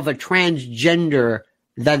of a transgender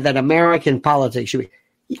that American politics should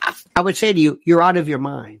be? I would say to you, you're out of your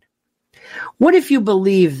mind. What if you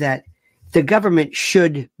believe that the government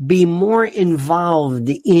should be more involved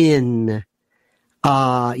in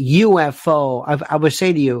UFO? I would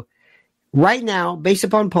say to you, right now, based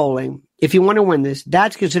upon polling, if you want to win this,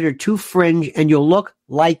 that's considered too fringe and you'll look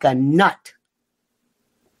like a nut.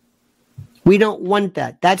 We don't want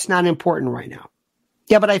that. That's not important right now.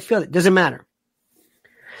 Yeah, but I feel it. Doesn't matter.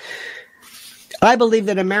 I believe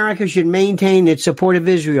that America should maintain its support of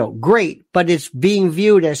Israel. Great, but it's being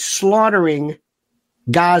viewed as slaughtering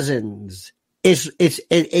Gazans. This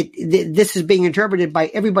is being interpreted by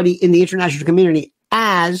everybody in the international community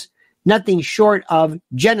as nothing short of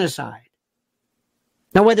genocide.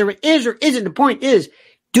 Now, whether it is or isn't, the point is,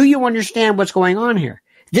 do you understand what's going on here?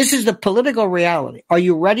 This is the political reality. Are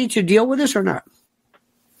you ready to deal with this or not?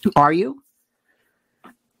 Are you?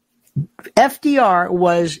 FDR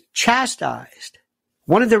was chastised.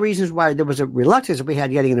 One of the reasons why there was a reluctance that we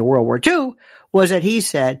had getting into World War II was that he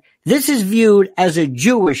said, this is viewed as a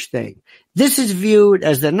Jewish thing. This is viewed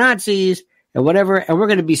as the Nazis and whatever, and we're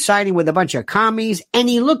going to be siding with a bunch of commies. And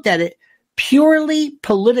he looked at it purely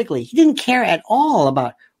politically. He didn't care at all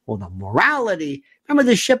about, the morality. Remember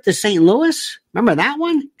the ship to St. Louis? Remember that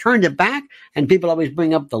one? Turned it back, and people always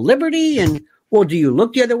bring up the liberty, and, do you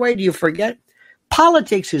look the other way? Do you forget?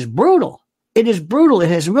 Politics is brutal. It is brutal. It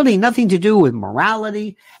has really nothing to do with morality.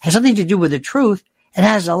 It has nothing to do with the truth. It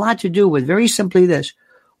has a lot to do with very simply this.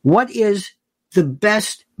 What is the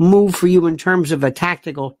best move for you in terms of a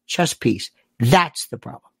tactical chess piece? That's the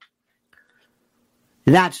problem.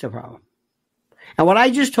 That's the problem. And what I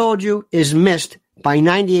just told you is missed by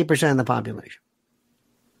 98% of the population.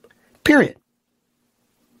 Period.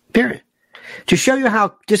 To show you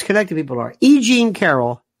how disconnected people are, E. Jean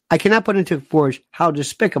Carroll, I cannot put into words how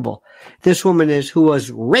despicable this woman is, who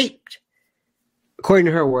was raped, according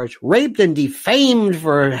to her words, raped and defamed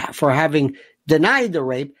for having denied the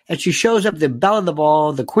rape, and she shows up the belle of the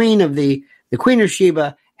ball, the queen of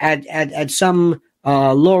Sheba at some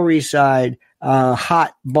Lower East Side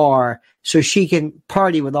hot bar so she can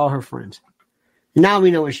party with all her friends. Now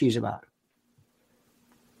we know what she's about.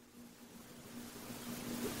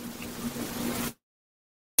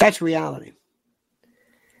 That's reality.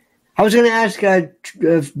 I was going to ask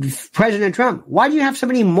President Trump, why do you have so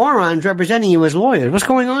many morons representing you as lawyers? What's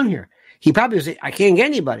going on here? He probably would say, I can't get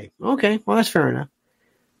anybody. Okay, well, that's fair enough.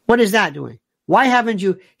 What is that doing? Why haven't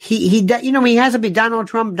you? He has a big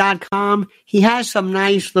DonaldTrump.com. He has some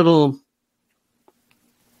nice little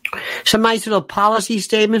Some nice little policy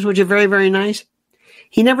statements, which are very, very nice.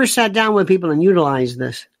 He never sat down with people and utilized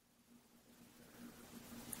this.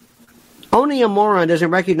 Only a moron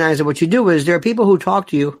doesn't recognize that what you do is there are people who talk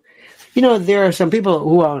to you. You know, there are some people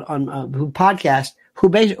who are on who podcast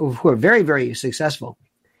who are very, very successful,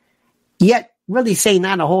 yet really say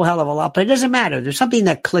not a whole hell of a lot. But it doesn't matter. There's something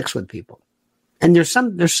that clicks with people, and there's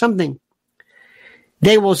something.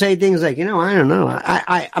 They will say things like, I don't know.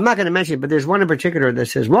 I'm not going to mention it, but there's one in particular that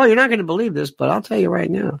says, well, you're not going to believe this, but I'll tell you right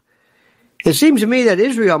now. It seems to me that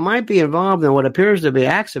Israel might be involved in what appears to be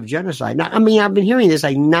acts of genocide. Now, I've been hearing this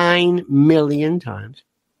like 9 million times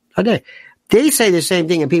a day. They say the same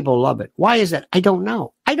thing and people love it. Why is that? I don't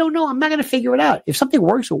know. I'm not going to figure it out. If something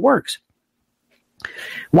works, it works.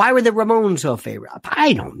 Why were the Ramones so favorite?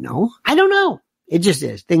 I don't know. It just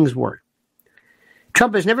is. Things work.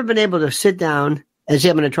 Trump has never been able to sit down and say,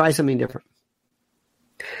 I'm going to try something different.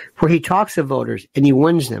 Where he talks to voters and he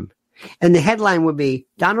wins them. And the headline would be,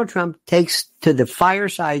 Donald Trump takes to the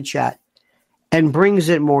fireside chat and brings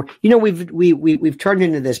it more. We've turned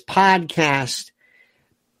into this podcast.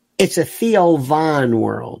 It's a Theo Von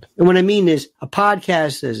world. And what I mean is a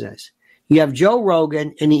podcast is this. You have Joe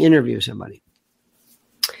Rogan and he interviews somebody.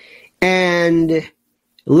 And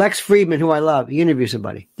Lex Friedman, who I love, he interviews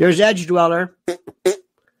somebody. There's Edge Dweller.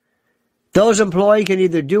 Those employed can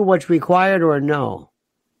either do what's required or no.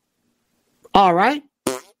 All right.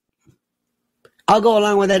 I'll go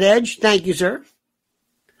along with that, Edge. Thank you, sir.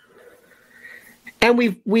 And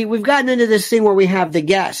we've gotten into this thing where we have the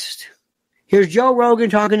guest. Here's Joe Rogan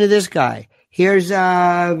talking to this guy. Here's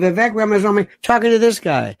Vivek Ramaswamy talking to this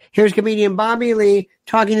guy. Here's comedian Bobby Lee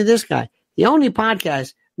talking to this guy. The only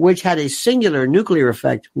podcast which had a singular nuclear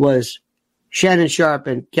effect was Shannon Sharp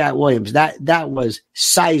and Cat Williams. That was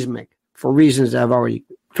seismic for reasons that I've already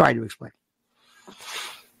tried to explain.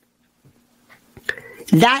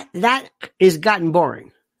 That is gotten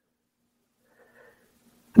boring.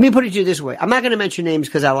 Let me put it to you this way. I'm not going to mention names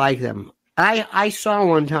because I like them. I saw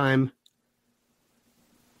one time,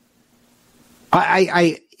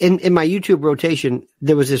 in my YouTube rotation,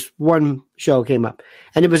 there was this one show came up,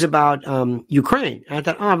 and it was about Ukraine. And I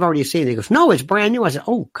thought, I've already seen it. He goes, no, it's brand new. I said,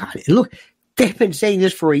 oh, God, look, they've been saying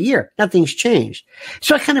this for a year. Nothing's changed.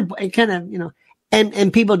 So it kind of,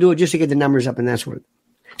 and people do it just to get the numbers up and that sort of.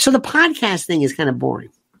 So the podcast thing is kind of boring.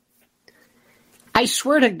 I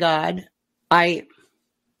swear to God,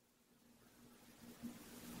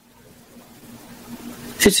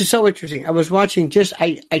 this is so interesting. I was watching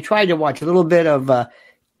I tried to watch a little bit of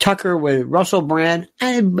Tucker with Russell Brand,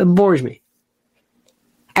 and it bores me.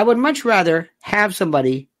 I would much rather have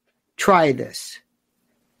somebody try this.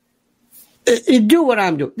 Do what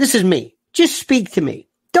I'm doing. This is me. Just speak to me.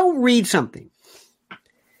 Don't read something.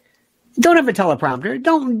 Don't have a teleprompter.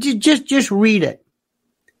 Don't just read it.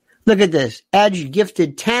 Look at this. Edge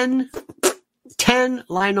gifted 10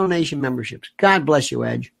 Lionel Nation memberships. God bless you,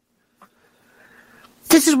 Edge.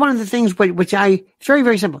 This is one of the things which it's very,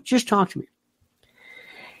 very simple. Just talk to me.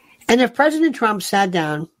 And if President Trump sat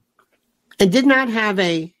down and did not have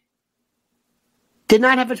a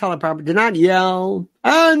teleprompter, did not yell,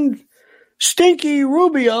 and Stinky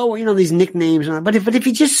Rubio, these nicknames, but if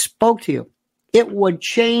he just spoke to you, it would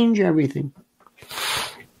change everything.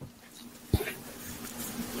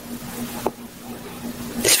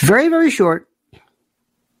 It's very, very short.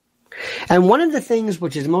 And one of the things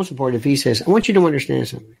which is most important, if he says, I want you to understand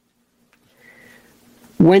something.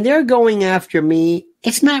 When they're going after me,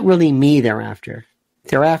 it's not really me they're after.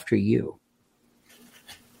 They're after you.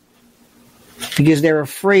 Because they're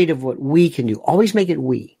afraid of what we can do. Always make it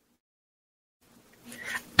we.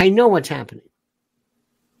 I know what's happening.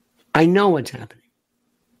 And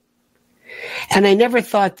I never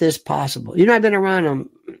thought this possible. I've been around.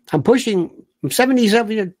 I'm pushing. I'm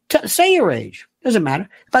 77. Say your age. Doesn't matter.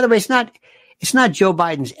 By the way, it's not Joe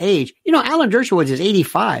Biden's age. Alan Dershowitz is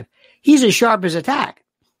 85. He's as sharp as a tack.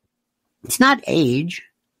 It's not age.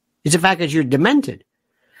 It's the fact that you're demented.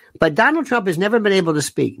 But Donald Trump has never been able to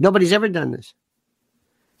speak. Nobody's ever done this.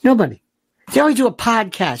 Nobody. They always do a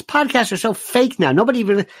podcast. Podcasts are so fake now. Nobody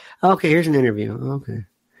even. Okay, here's an interview. Okay.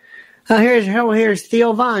 Here's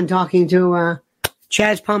Theo Von talking to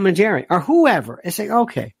Chaz Palminteri or whoever. It's like,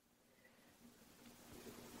 okay.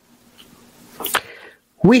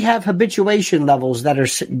 We have habituation levels that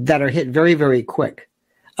are hit very, very quick.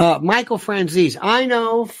 Michael Franzese, I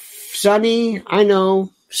know. Sonny, I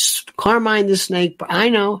know. Carmine the Snake, I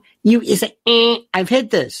know. It's I've hit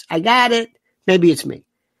this. I got it. Maybe it's me.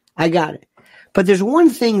 I got it. But there's one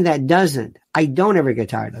thing that I don't ever get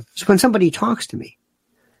tired of. It's when somebody talks to me.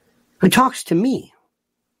 It talks to me.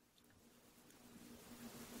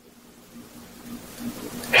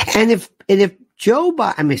 And if Joe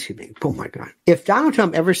Biden, I mean, excuse me, oh my God, if Donald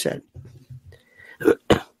Trump ever said,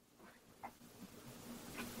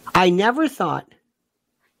 I never thought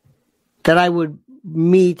that I would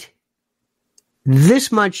meet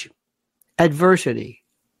this much adversity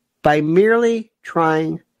by merely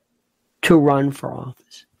trying to run for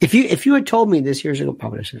office. If you had told me this years ago,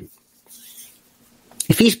 probably said,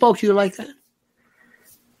 if he spoke to you like that,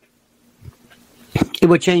 it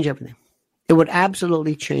would change everything. It would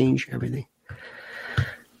absolutely change everything.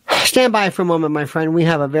 Stand by for a moment, my friend. We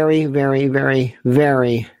have a very, very, very,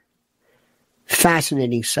 very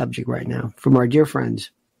fascinating subject right now from our dear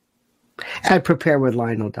friends at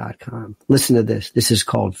preparewithlionel.com. Listen to this. This is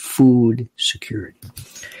called food security.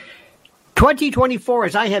 2024,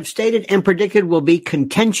 as I have stated and predicted, will be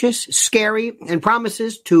contentious, scary, and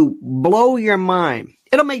promises to blow your mind.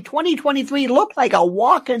 It'll make 2023 look like a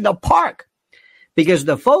walk in the park because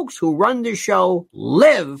the folks who run the show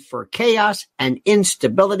live for chaos and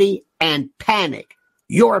instability and panic.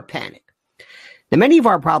 Your panic. Now, many of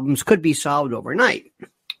our problems could be solved overnight,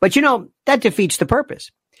 but that defeats the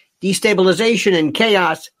purpose. Destabilization and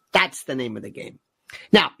chaos, that's the name of the game.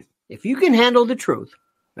 Now, if you can handle the truth,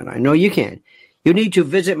 and I know you can, you need to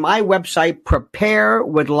visit my website,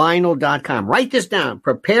 preparewithlionel.com. Write this down,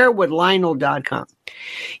 preparewithlionel.com.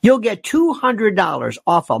 You'll get $200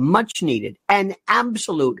 off a much-needed and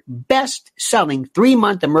absolute best-selling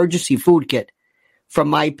 3-month emergency food kit from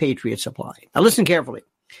My Patriot Supply. Now listen carefully.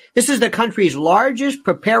 This is the country's largest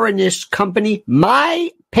preparedness company.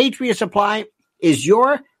 My Patriot Supply is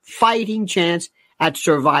your fighting chance at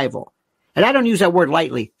survival. And I don't use that word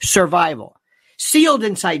lightly, survival. Sealed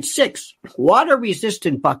inside 6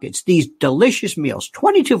 water-resistant buckets, these delicious meals,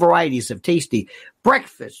 22 varieties of tasty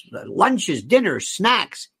breakfasts, lunches, dinners,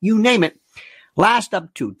 snacks, you name it, last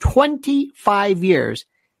up to 25 years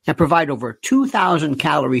and provide over 2,000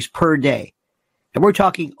 calories per day. And we're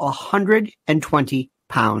talking 120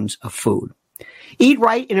 pounds of food. Eat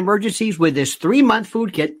right in emergencies with this 3-month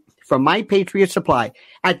food kit from My Patriot Supply.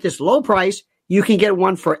 At this low price, you can get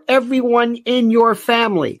one for everyone in your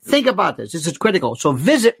family. Think about this. This is critical. So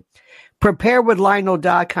visit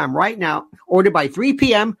preparewithlionel.com right now. Order by 3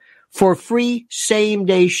 p.m. for free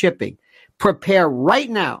same-day shipping. Prepare right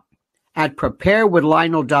now at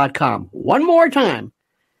preparewithlionel.com. One more time.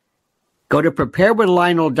 Go to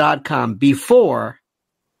preparewithlionel.com before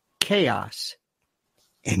chaos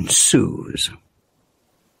ensues.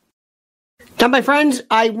 Now, my friends,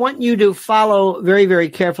 I want you to follow very, very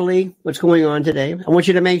carefully what's going on today. I want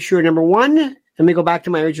you to make sure, number one, let me go back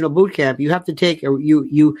to my original boot camp. You have to take,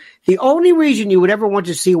 the only reason you would ever want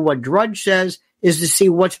to see what Drudge says is to see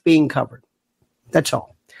what's being covered. That's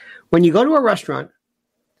all. When you go to a restaurant,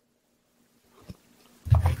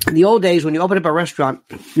 in the old days, when you opened up a restaurant,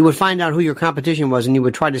 you would find out who your competition was and you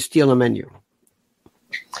would try to steal a menu.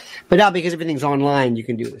 But now, because everything's online, you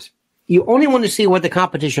can do this. You only want to see what the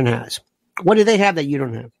competition has. What do they have that you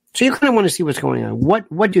don't have? So you kind of want to see what's going on.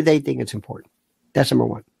 What do they think is important? That's number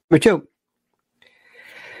one. Number two,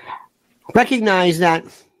 recognize that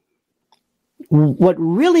what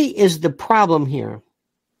really is the problem here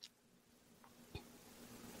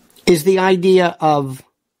is the idea of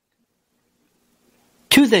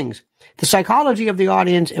two things: the psychology of the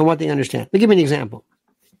audience and what they understand. Let me give you an example.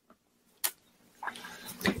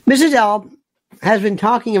 Mrs. L has been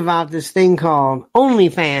talking about this thing called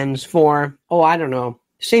OnlyFans for, I don't know,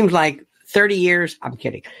 seems like 30 years. I'm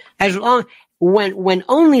kidding. As long when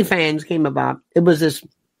OnlyFans came about, it was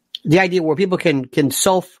the idea where people can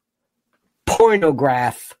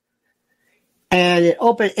self-pornograph, and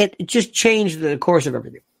it just changed the course of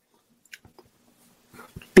everything.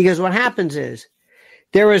 Because what happens is,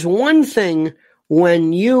 there is one thing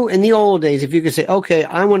when you, in the old days, if you could say, okay,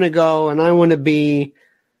 I want to go and I want to be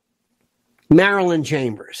Marilyn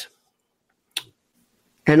Chambers,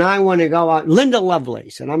 and I want to go out, Linda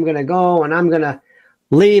Lovelace, and I'm going to go and I'm going to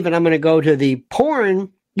leave and I'm going to go to the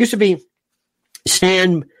porn, used to be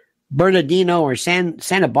San Bernardino or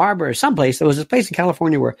Santa Barbara or someplace. There was this place in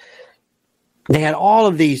California where they had all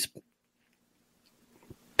of these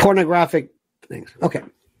pornographic things. Okay.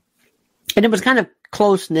 And it was kind of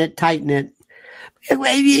close-knit, tight-knit.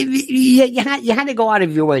 You had to go out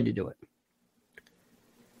of your way to do it.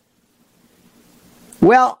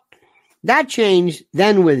 Well, that changed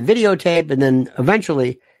then with videotape, and then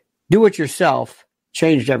eventually do-it-yourself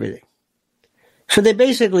changed everything. So they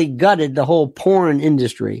basically gutted the whole porn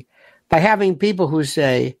industry by having people who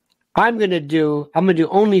say, I'm going to do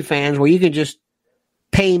OnlyFans where you can just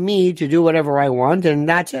pay me to do whatever I want, and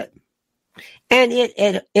that's it. And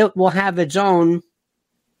it will have its own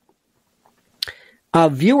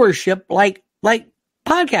viewership like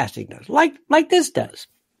podcasting does, like this does.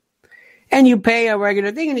 And you pay a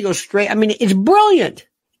regular thing and you go straight. I mean, it's brilliant.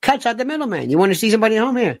 Cuts out the middleman. You want to see somebody at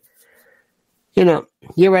home here? You know,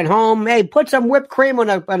 you're at home. Hey, put some whipped cream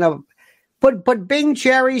put Bing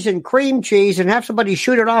cherries and cream cheese and have somebody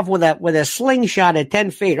shoot it off with a slingshot at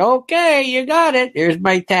 10 feet. Okay, you got it. Here's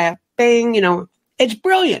my tap. Bing, you know. It's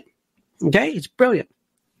brilliant. Okay, it's brilliant.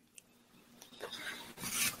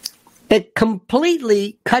 It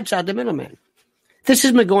completely cuts out the middleman. This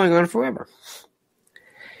has been going on forever.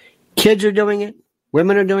 Kids are doing it.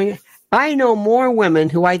 Women are doing it. I know more women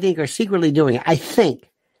who I think are secretly doing it. I think.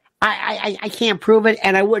 I can't prove it,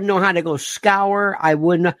 and I wouldn't know how to go scour.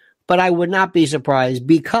 But I would not be surprised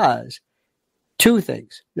because two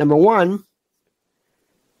things. Number one,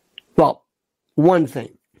 one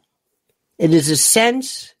thing. It is a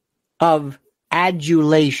sense of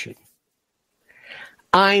adulation.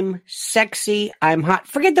 I'm sexy. I'm hot.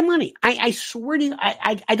 Forget the money. I swear to you,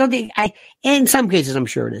 I don't think in some cases, I'm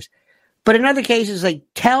sure it is. But in other cases, like,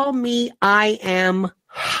 tell me I am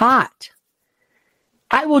hot.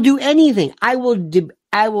 I will do anything. I will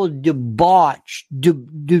debauch,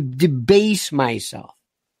 debase myself.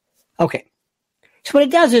 Okay. So what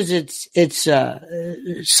it does is it's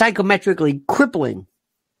psychometrically crippling.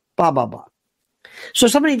 Blah, blah, blah. So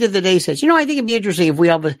somebody the other day says, I think it'd be interesting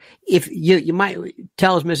if you might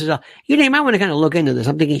tells Mrs. L, you might want to kind of look into this.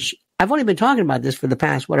 I'm thinking, I've only been talking about this for the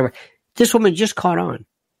past, whatever. This woman just caught on.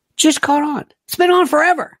 Just caught on. It's been on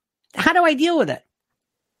forever. How do I deal with it?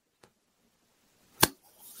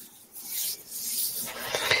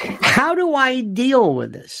 How do I deal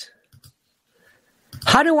with this?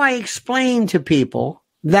 How do I explain to people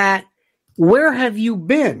that where have you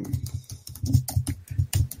been?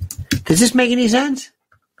 Does this make any sense?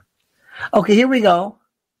 Okay, here we go.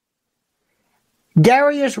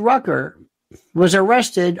 Darius Rucker was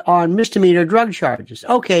arrested on misdemeanor drug charges.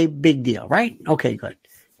 Okay, big deal, right? Okay, good.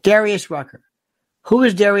 Darius Rucker. Who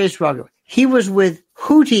is Darius Rucker? He was with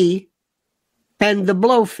Hootie and the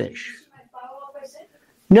Blowfish.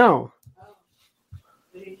 No.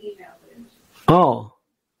 Oh.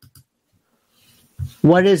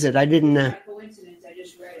 What is it? I didn't... coincidence. I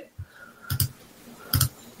just read it.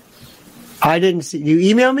 I didn't see... You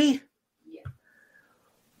email me? Yeah.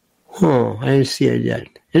 Oh, I didn't see it yet.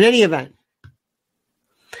 In any event.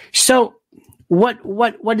 So, what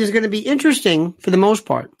is going to be interesting, for the most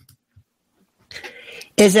part,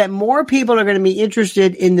 is that more people are going to be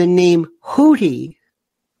interested in the name Hootie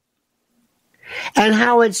and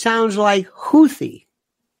how it sounds like Houthi.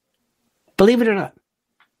 Believe it or not.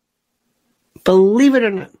 Believe it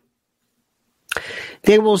or not.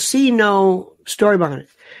 They will see no story behind it.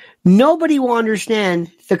 Nobody will understand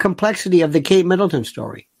the complexity of the Kate Middleton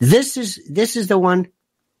story. This is the one.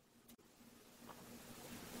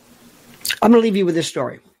 I'm going to leave you with this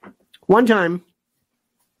story. One time,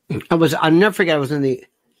 I'll never forget, I was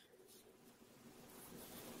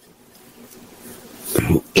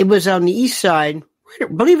it was on the east side,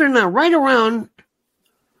 believe it or not, right around,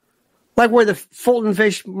 like where the Fulton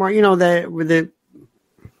Fish, where the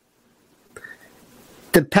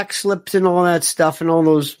peck slips and all that stuff and all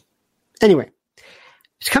those. Anyway,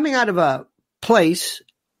 it's coming out of a place,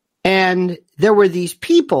 and there were these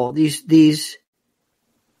people, these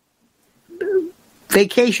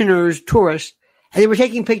vacationers, tourists, and they were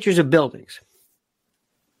taking pictures of buildings.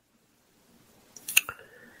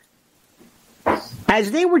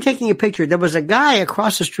 As they were taking a picture, there was a guy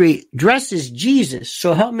across the street dressed as Jesus.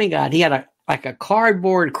 So help me God. He had a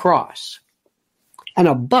cardboard cross and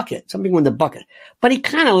a bucket, something with a bucket. But he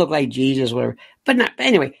kind of looked like Jesus, whatever. But not.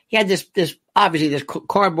 Anyway, he had this obviously this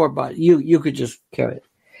cardboard bucket. You could just carry it.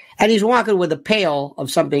 And he's walking with a pail of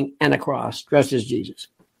something and a cross, dressed as Jesus.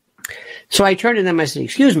 So I turned to them. I said,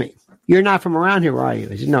 "Excuse me, you're not from around here, are you?"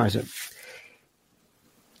 He said, "No." I said,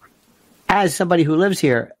 "As somebody who lives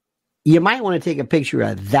here, you might want to take a picture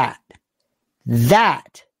of that.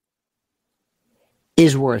 That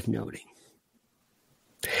is worth noting."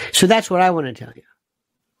 So that's what I want to tell you.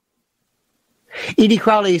 Edie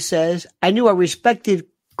Crowley says, "I knew a respected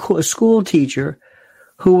school teacher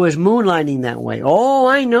who was moonlighting that way." Oh,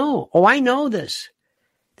 I know. Oh, I know this.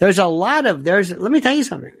 Let me tell you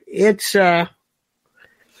something.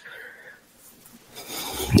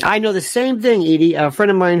 I know the same thing, Edie. A friend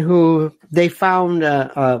of mine who they found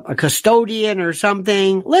a custodian or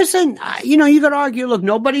something. Listen, you could argue, look,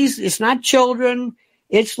 it's not children.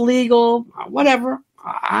 It's legal, whatever.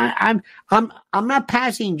 I'm not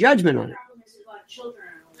passing judgment on it.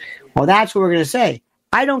 Well, that's what we're going to say.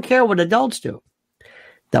 I don't care what adults do.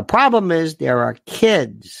 The problem is there are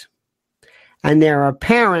kids, and there are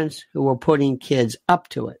parents who are putting kids up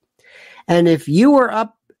to it. And if you were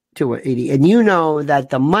up to 80 and you know that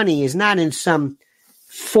the money is not in some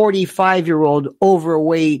 45-year-old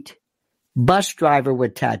overweight bus driver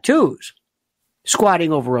with tattoos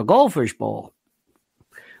squatting over a goldfish bowl,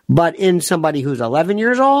 but in somebody who's 11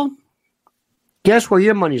 years old, guess where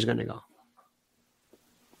your money's going to go?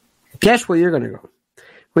 Guess where you're going to go?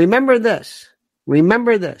 Remember this.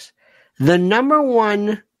 Remember this. The number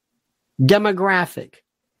one demographic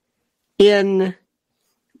in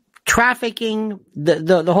trafficking,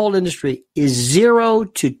 the whole industry, is 0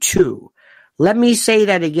 to 2. Let me say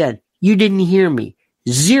that again. You didn't hear me.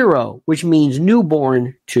 0, which means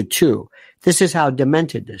newborn, to 2. This is how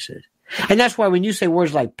demented this is. And that's why when you say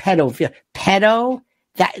words like pedophilia,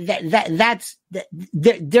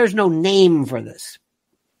 there's no name for this.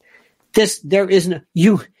 This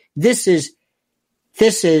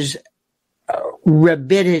is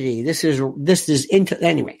rabidity. This is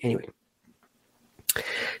anyway.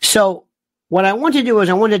 So what I want to do is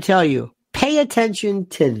I want to tell you, pay attention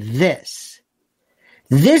to this.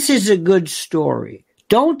 This is a good story.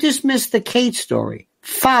 Don't dismiss the Kate story.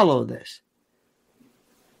 Follow this.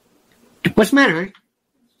 What's the matter?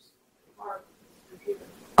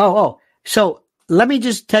 Oh. So let me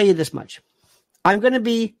just tell you this much. I'm going to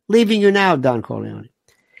be leaving you now, Don Corleone.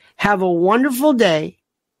 Have a wonderful day.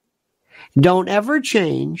 Don't ever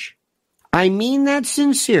change. I mean that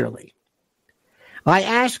sincerely. I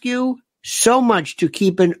ask you so much to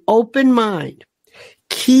keep an open mind.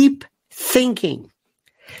 Keep thinking.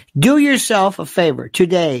 Do yourself a favor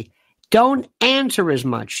today. Don't answer as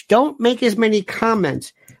much. Don't make as many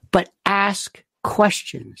comments, but ask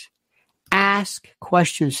questions. Ask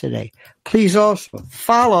questions today. Please also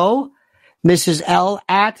follow Mrs. L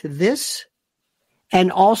at this,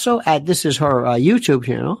 and also at, this is her YouTube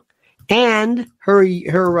channel, and her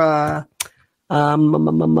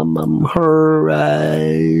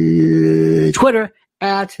Twitter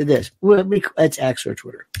at this. It's X or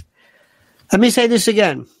Twitter. Let me say this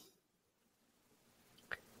again.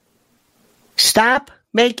 Stop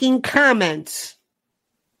making comments.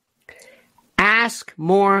 Ask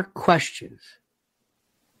more questions.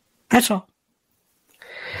 That's all.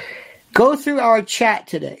 Go through our chat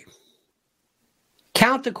today.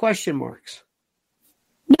 Count the question marks.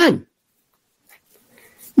 None.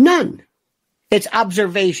 It's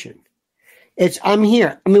observation. It's, I'm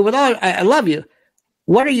here. I mean, I love you.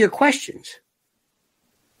 What are your questions?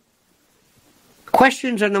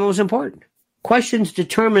 Questions are the most important. Questions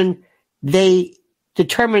determine the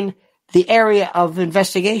area of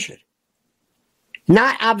investigation,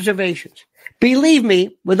 not observations. Believe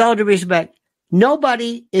me, with all due respect,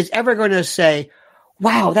 nobody is ever going to say,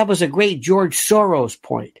 wow, that was a great George Soros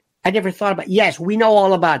point. I never thought about it. Yes, we know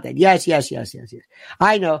all about that. Yes.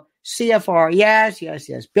 I know. CFR, yes.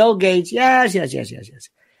 Bill Gates, yes.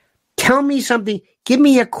 Tell me something. Give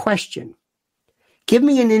me a question. Give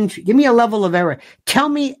me a level of error. Tell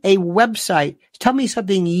me a website. Tell me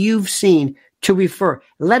something you've seen to refer.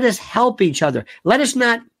 Let us help each other. Let us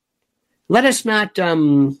not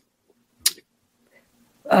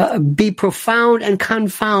be profound and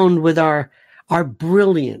confound with our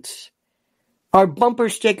brilliance. Our bumper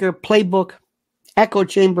sticker, playbook, echo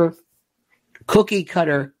chamber, cookie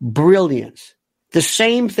cutter brilliance. The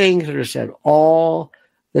same things that are said all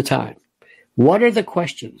the time. What are the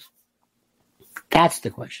questions? That's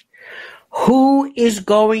the question. Who is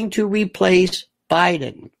going to replace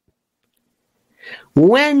Biden?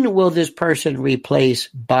 When will this person replace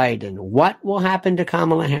Biden? What will happen to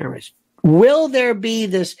Kamala Harris? Will there be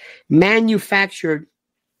this manufactured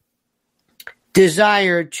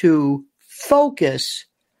desire to focus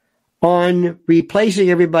on replacing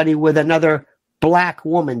everybody with another black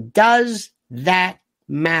woman? Does that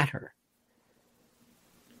matter?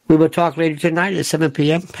 We will talk later tonight at 7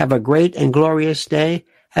 p.m. Have a great and glorious day.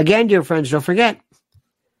 Again, dear friends, don't forget,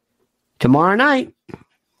 tomorrow night,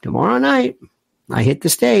 I hit the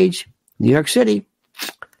stage, New York City,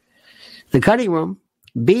 the cutting room.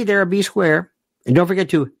 Be there, be square. And don't forget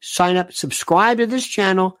to sign up, subscribe to this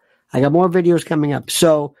channel. I got more videos coming up.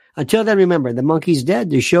 So until then, remember, the monkey's dead.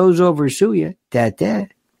 The show's over. Sue ya. Da-da.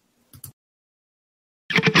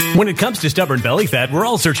 When it comes to stubborn belly fat, we're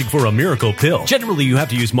all searching for a miracle pill. Generally, you have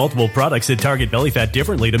to use multiple products that target belly fat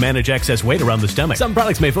differently to manage excess weight around the stomach. Some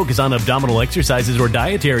products may focus on abdominal exercises or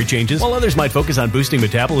dietary changes, while others might focus on boosting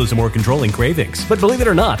metabolism or controlling cravings. But believe it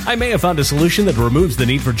or not, I may have found a solution that removes the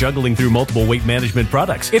need for juggling through multiple weight management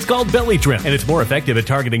products. It's called Belly Trim, and it's more effective at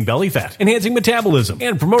targeting belly fat, enhancing metabolism,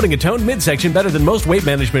 and promoting a toned midsection better than most weight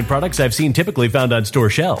management products I've seen typically found on store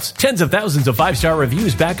shelves. Tens of thousands of 5-star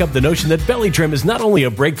reviews back up the notion that Belly Trim is not only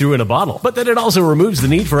a breakthrough breakthrough in a bottle, but that it also removes the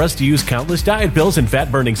need for us to use countless diet pills and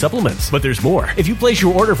fat-burning supplements. But there's more. If you place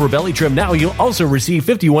your order for Belly Trim now, you'll also receive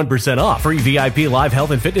 51% off, free VIP live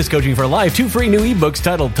health and fitness coaching for life, 2 free new ebooks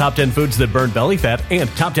titled Top 10 Foods That Burn Belly Fat and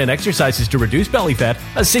Top 10 Exercises to Reduce Belly Fat,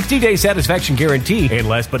 a 60-day satisfaction guarantee, and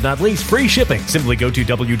last but not least, free shipping. Simply go to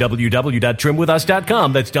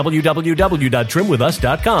www.trimwithus.com. That's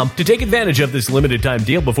www.trimwithus.com to take advantage of this limited time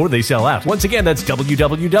deal before they sell out. Once again, that's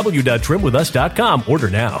www.trimwithus.com. Order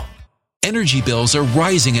now. Energy bills are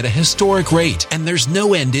rising at a historic rate, and there's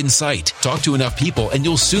no end in sight. Talk to enough people, and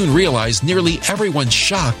you'll soon realize nearly everyone's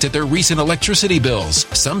shocked at their recent electricity bills.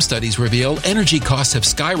 Some studies reveal energy costs have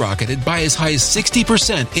skyrocketed by as high as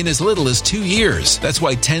 60% in as little as 2 years. That's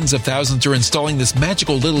why tens of thousands are installing this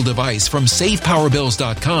magical little device from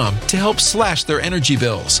SavePowerBills.com to help slash their energy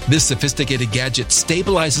bills. This sophisticated gadget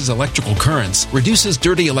stabilizes electrical currents, reduces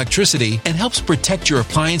dirty electricity, and helps protect your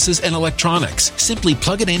appliances and electronics. Simply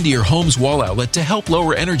plug it into your home's wall outlet to help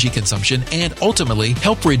lower energy consumption and ultimately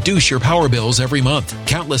help reduce your power bills every month.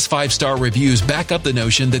 Countless 5-star reviews back up the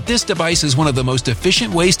notion that this device is one of the most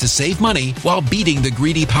efficient ways to save money while beating the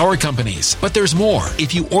greedy power companies. But there's more.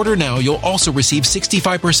 If you order now, you'll also receive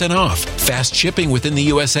 65% off, fast shipping within the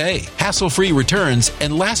USA, hassle-free returns,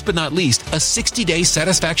 and last but not least, a 60-day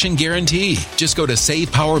satisfaction guarantee. Just go to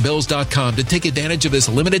SavePowerBills.com to take advantage of this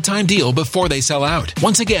limited time deal before they sell out.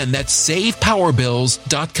 Once again, that's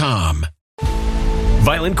SavePowerBills.com.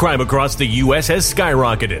 Violent crime across the U.S. has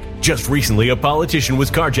skyrocketed. Just recently, a politician was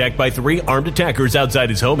carjacked by 3 armed attackers outside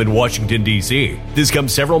his home in Washington, D.C. This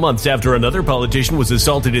comes several months after another politician was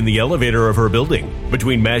assaulted in the elevator of her building.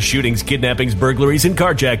 Between mass shootings, kidnappings, burglaries, and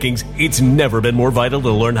carjackings, it's never been more vital to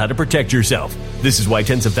learn how to protect yourself. This is why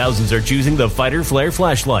tens of thousands are choosing the Fighter Flare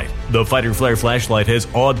flashlight. The Fighter Flare flashlight has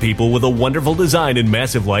awed people with a wonderful design and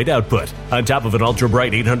massive light output. On top of an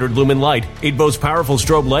ultra-bright 800-lumen light, it boasts powerful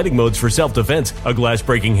strobe lighting modes for self-defense, a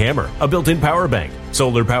glass-breaking hammer, a built-in power bank,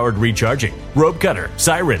 solar-powered recharging, rope cutter,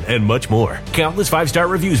 siren, and much more. Countless 5-star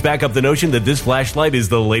reviews back up the notion that this flashlight is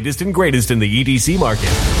the latest and greatest in the EDC market.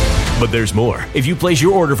 But there's more. If you place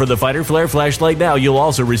your order for the Fighter Flare flashlight now, you'll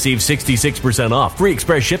also receive 66% off, free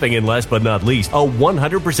express shipping, and last but not least, a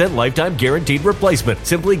 100% lifetime guaranteed replacement.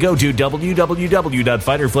 Simply go to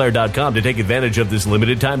www.fighterflare.com to take advantage of this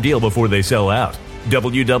limited time deal before they sell out.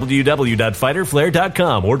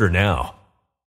 www.fighterflare.com. Order now.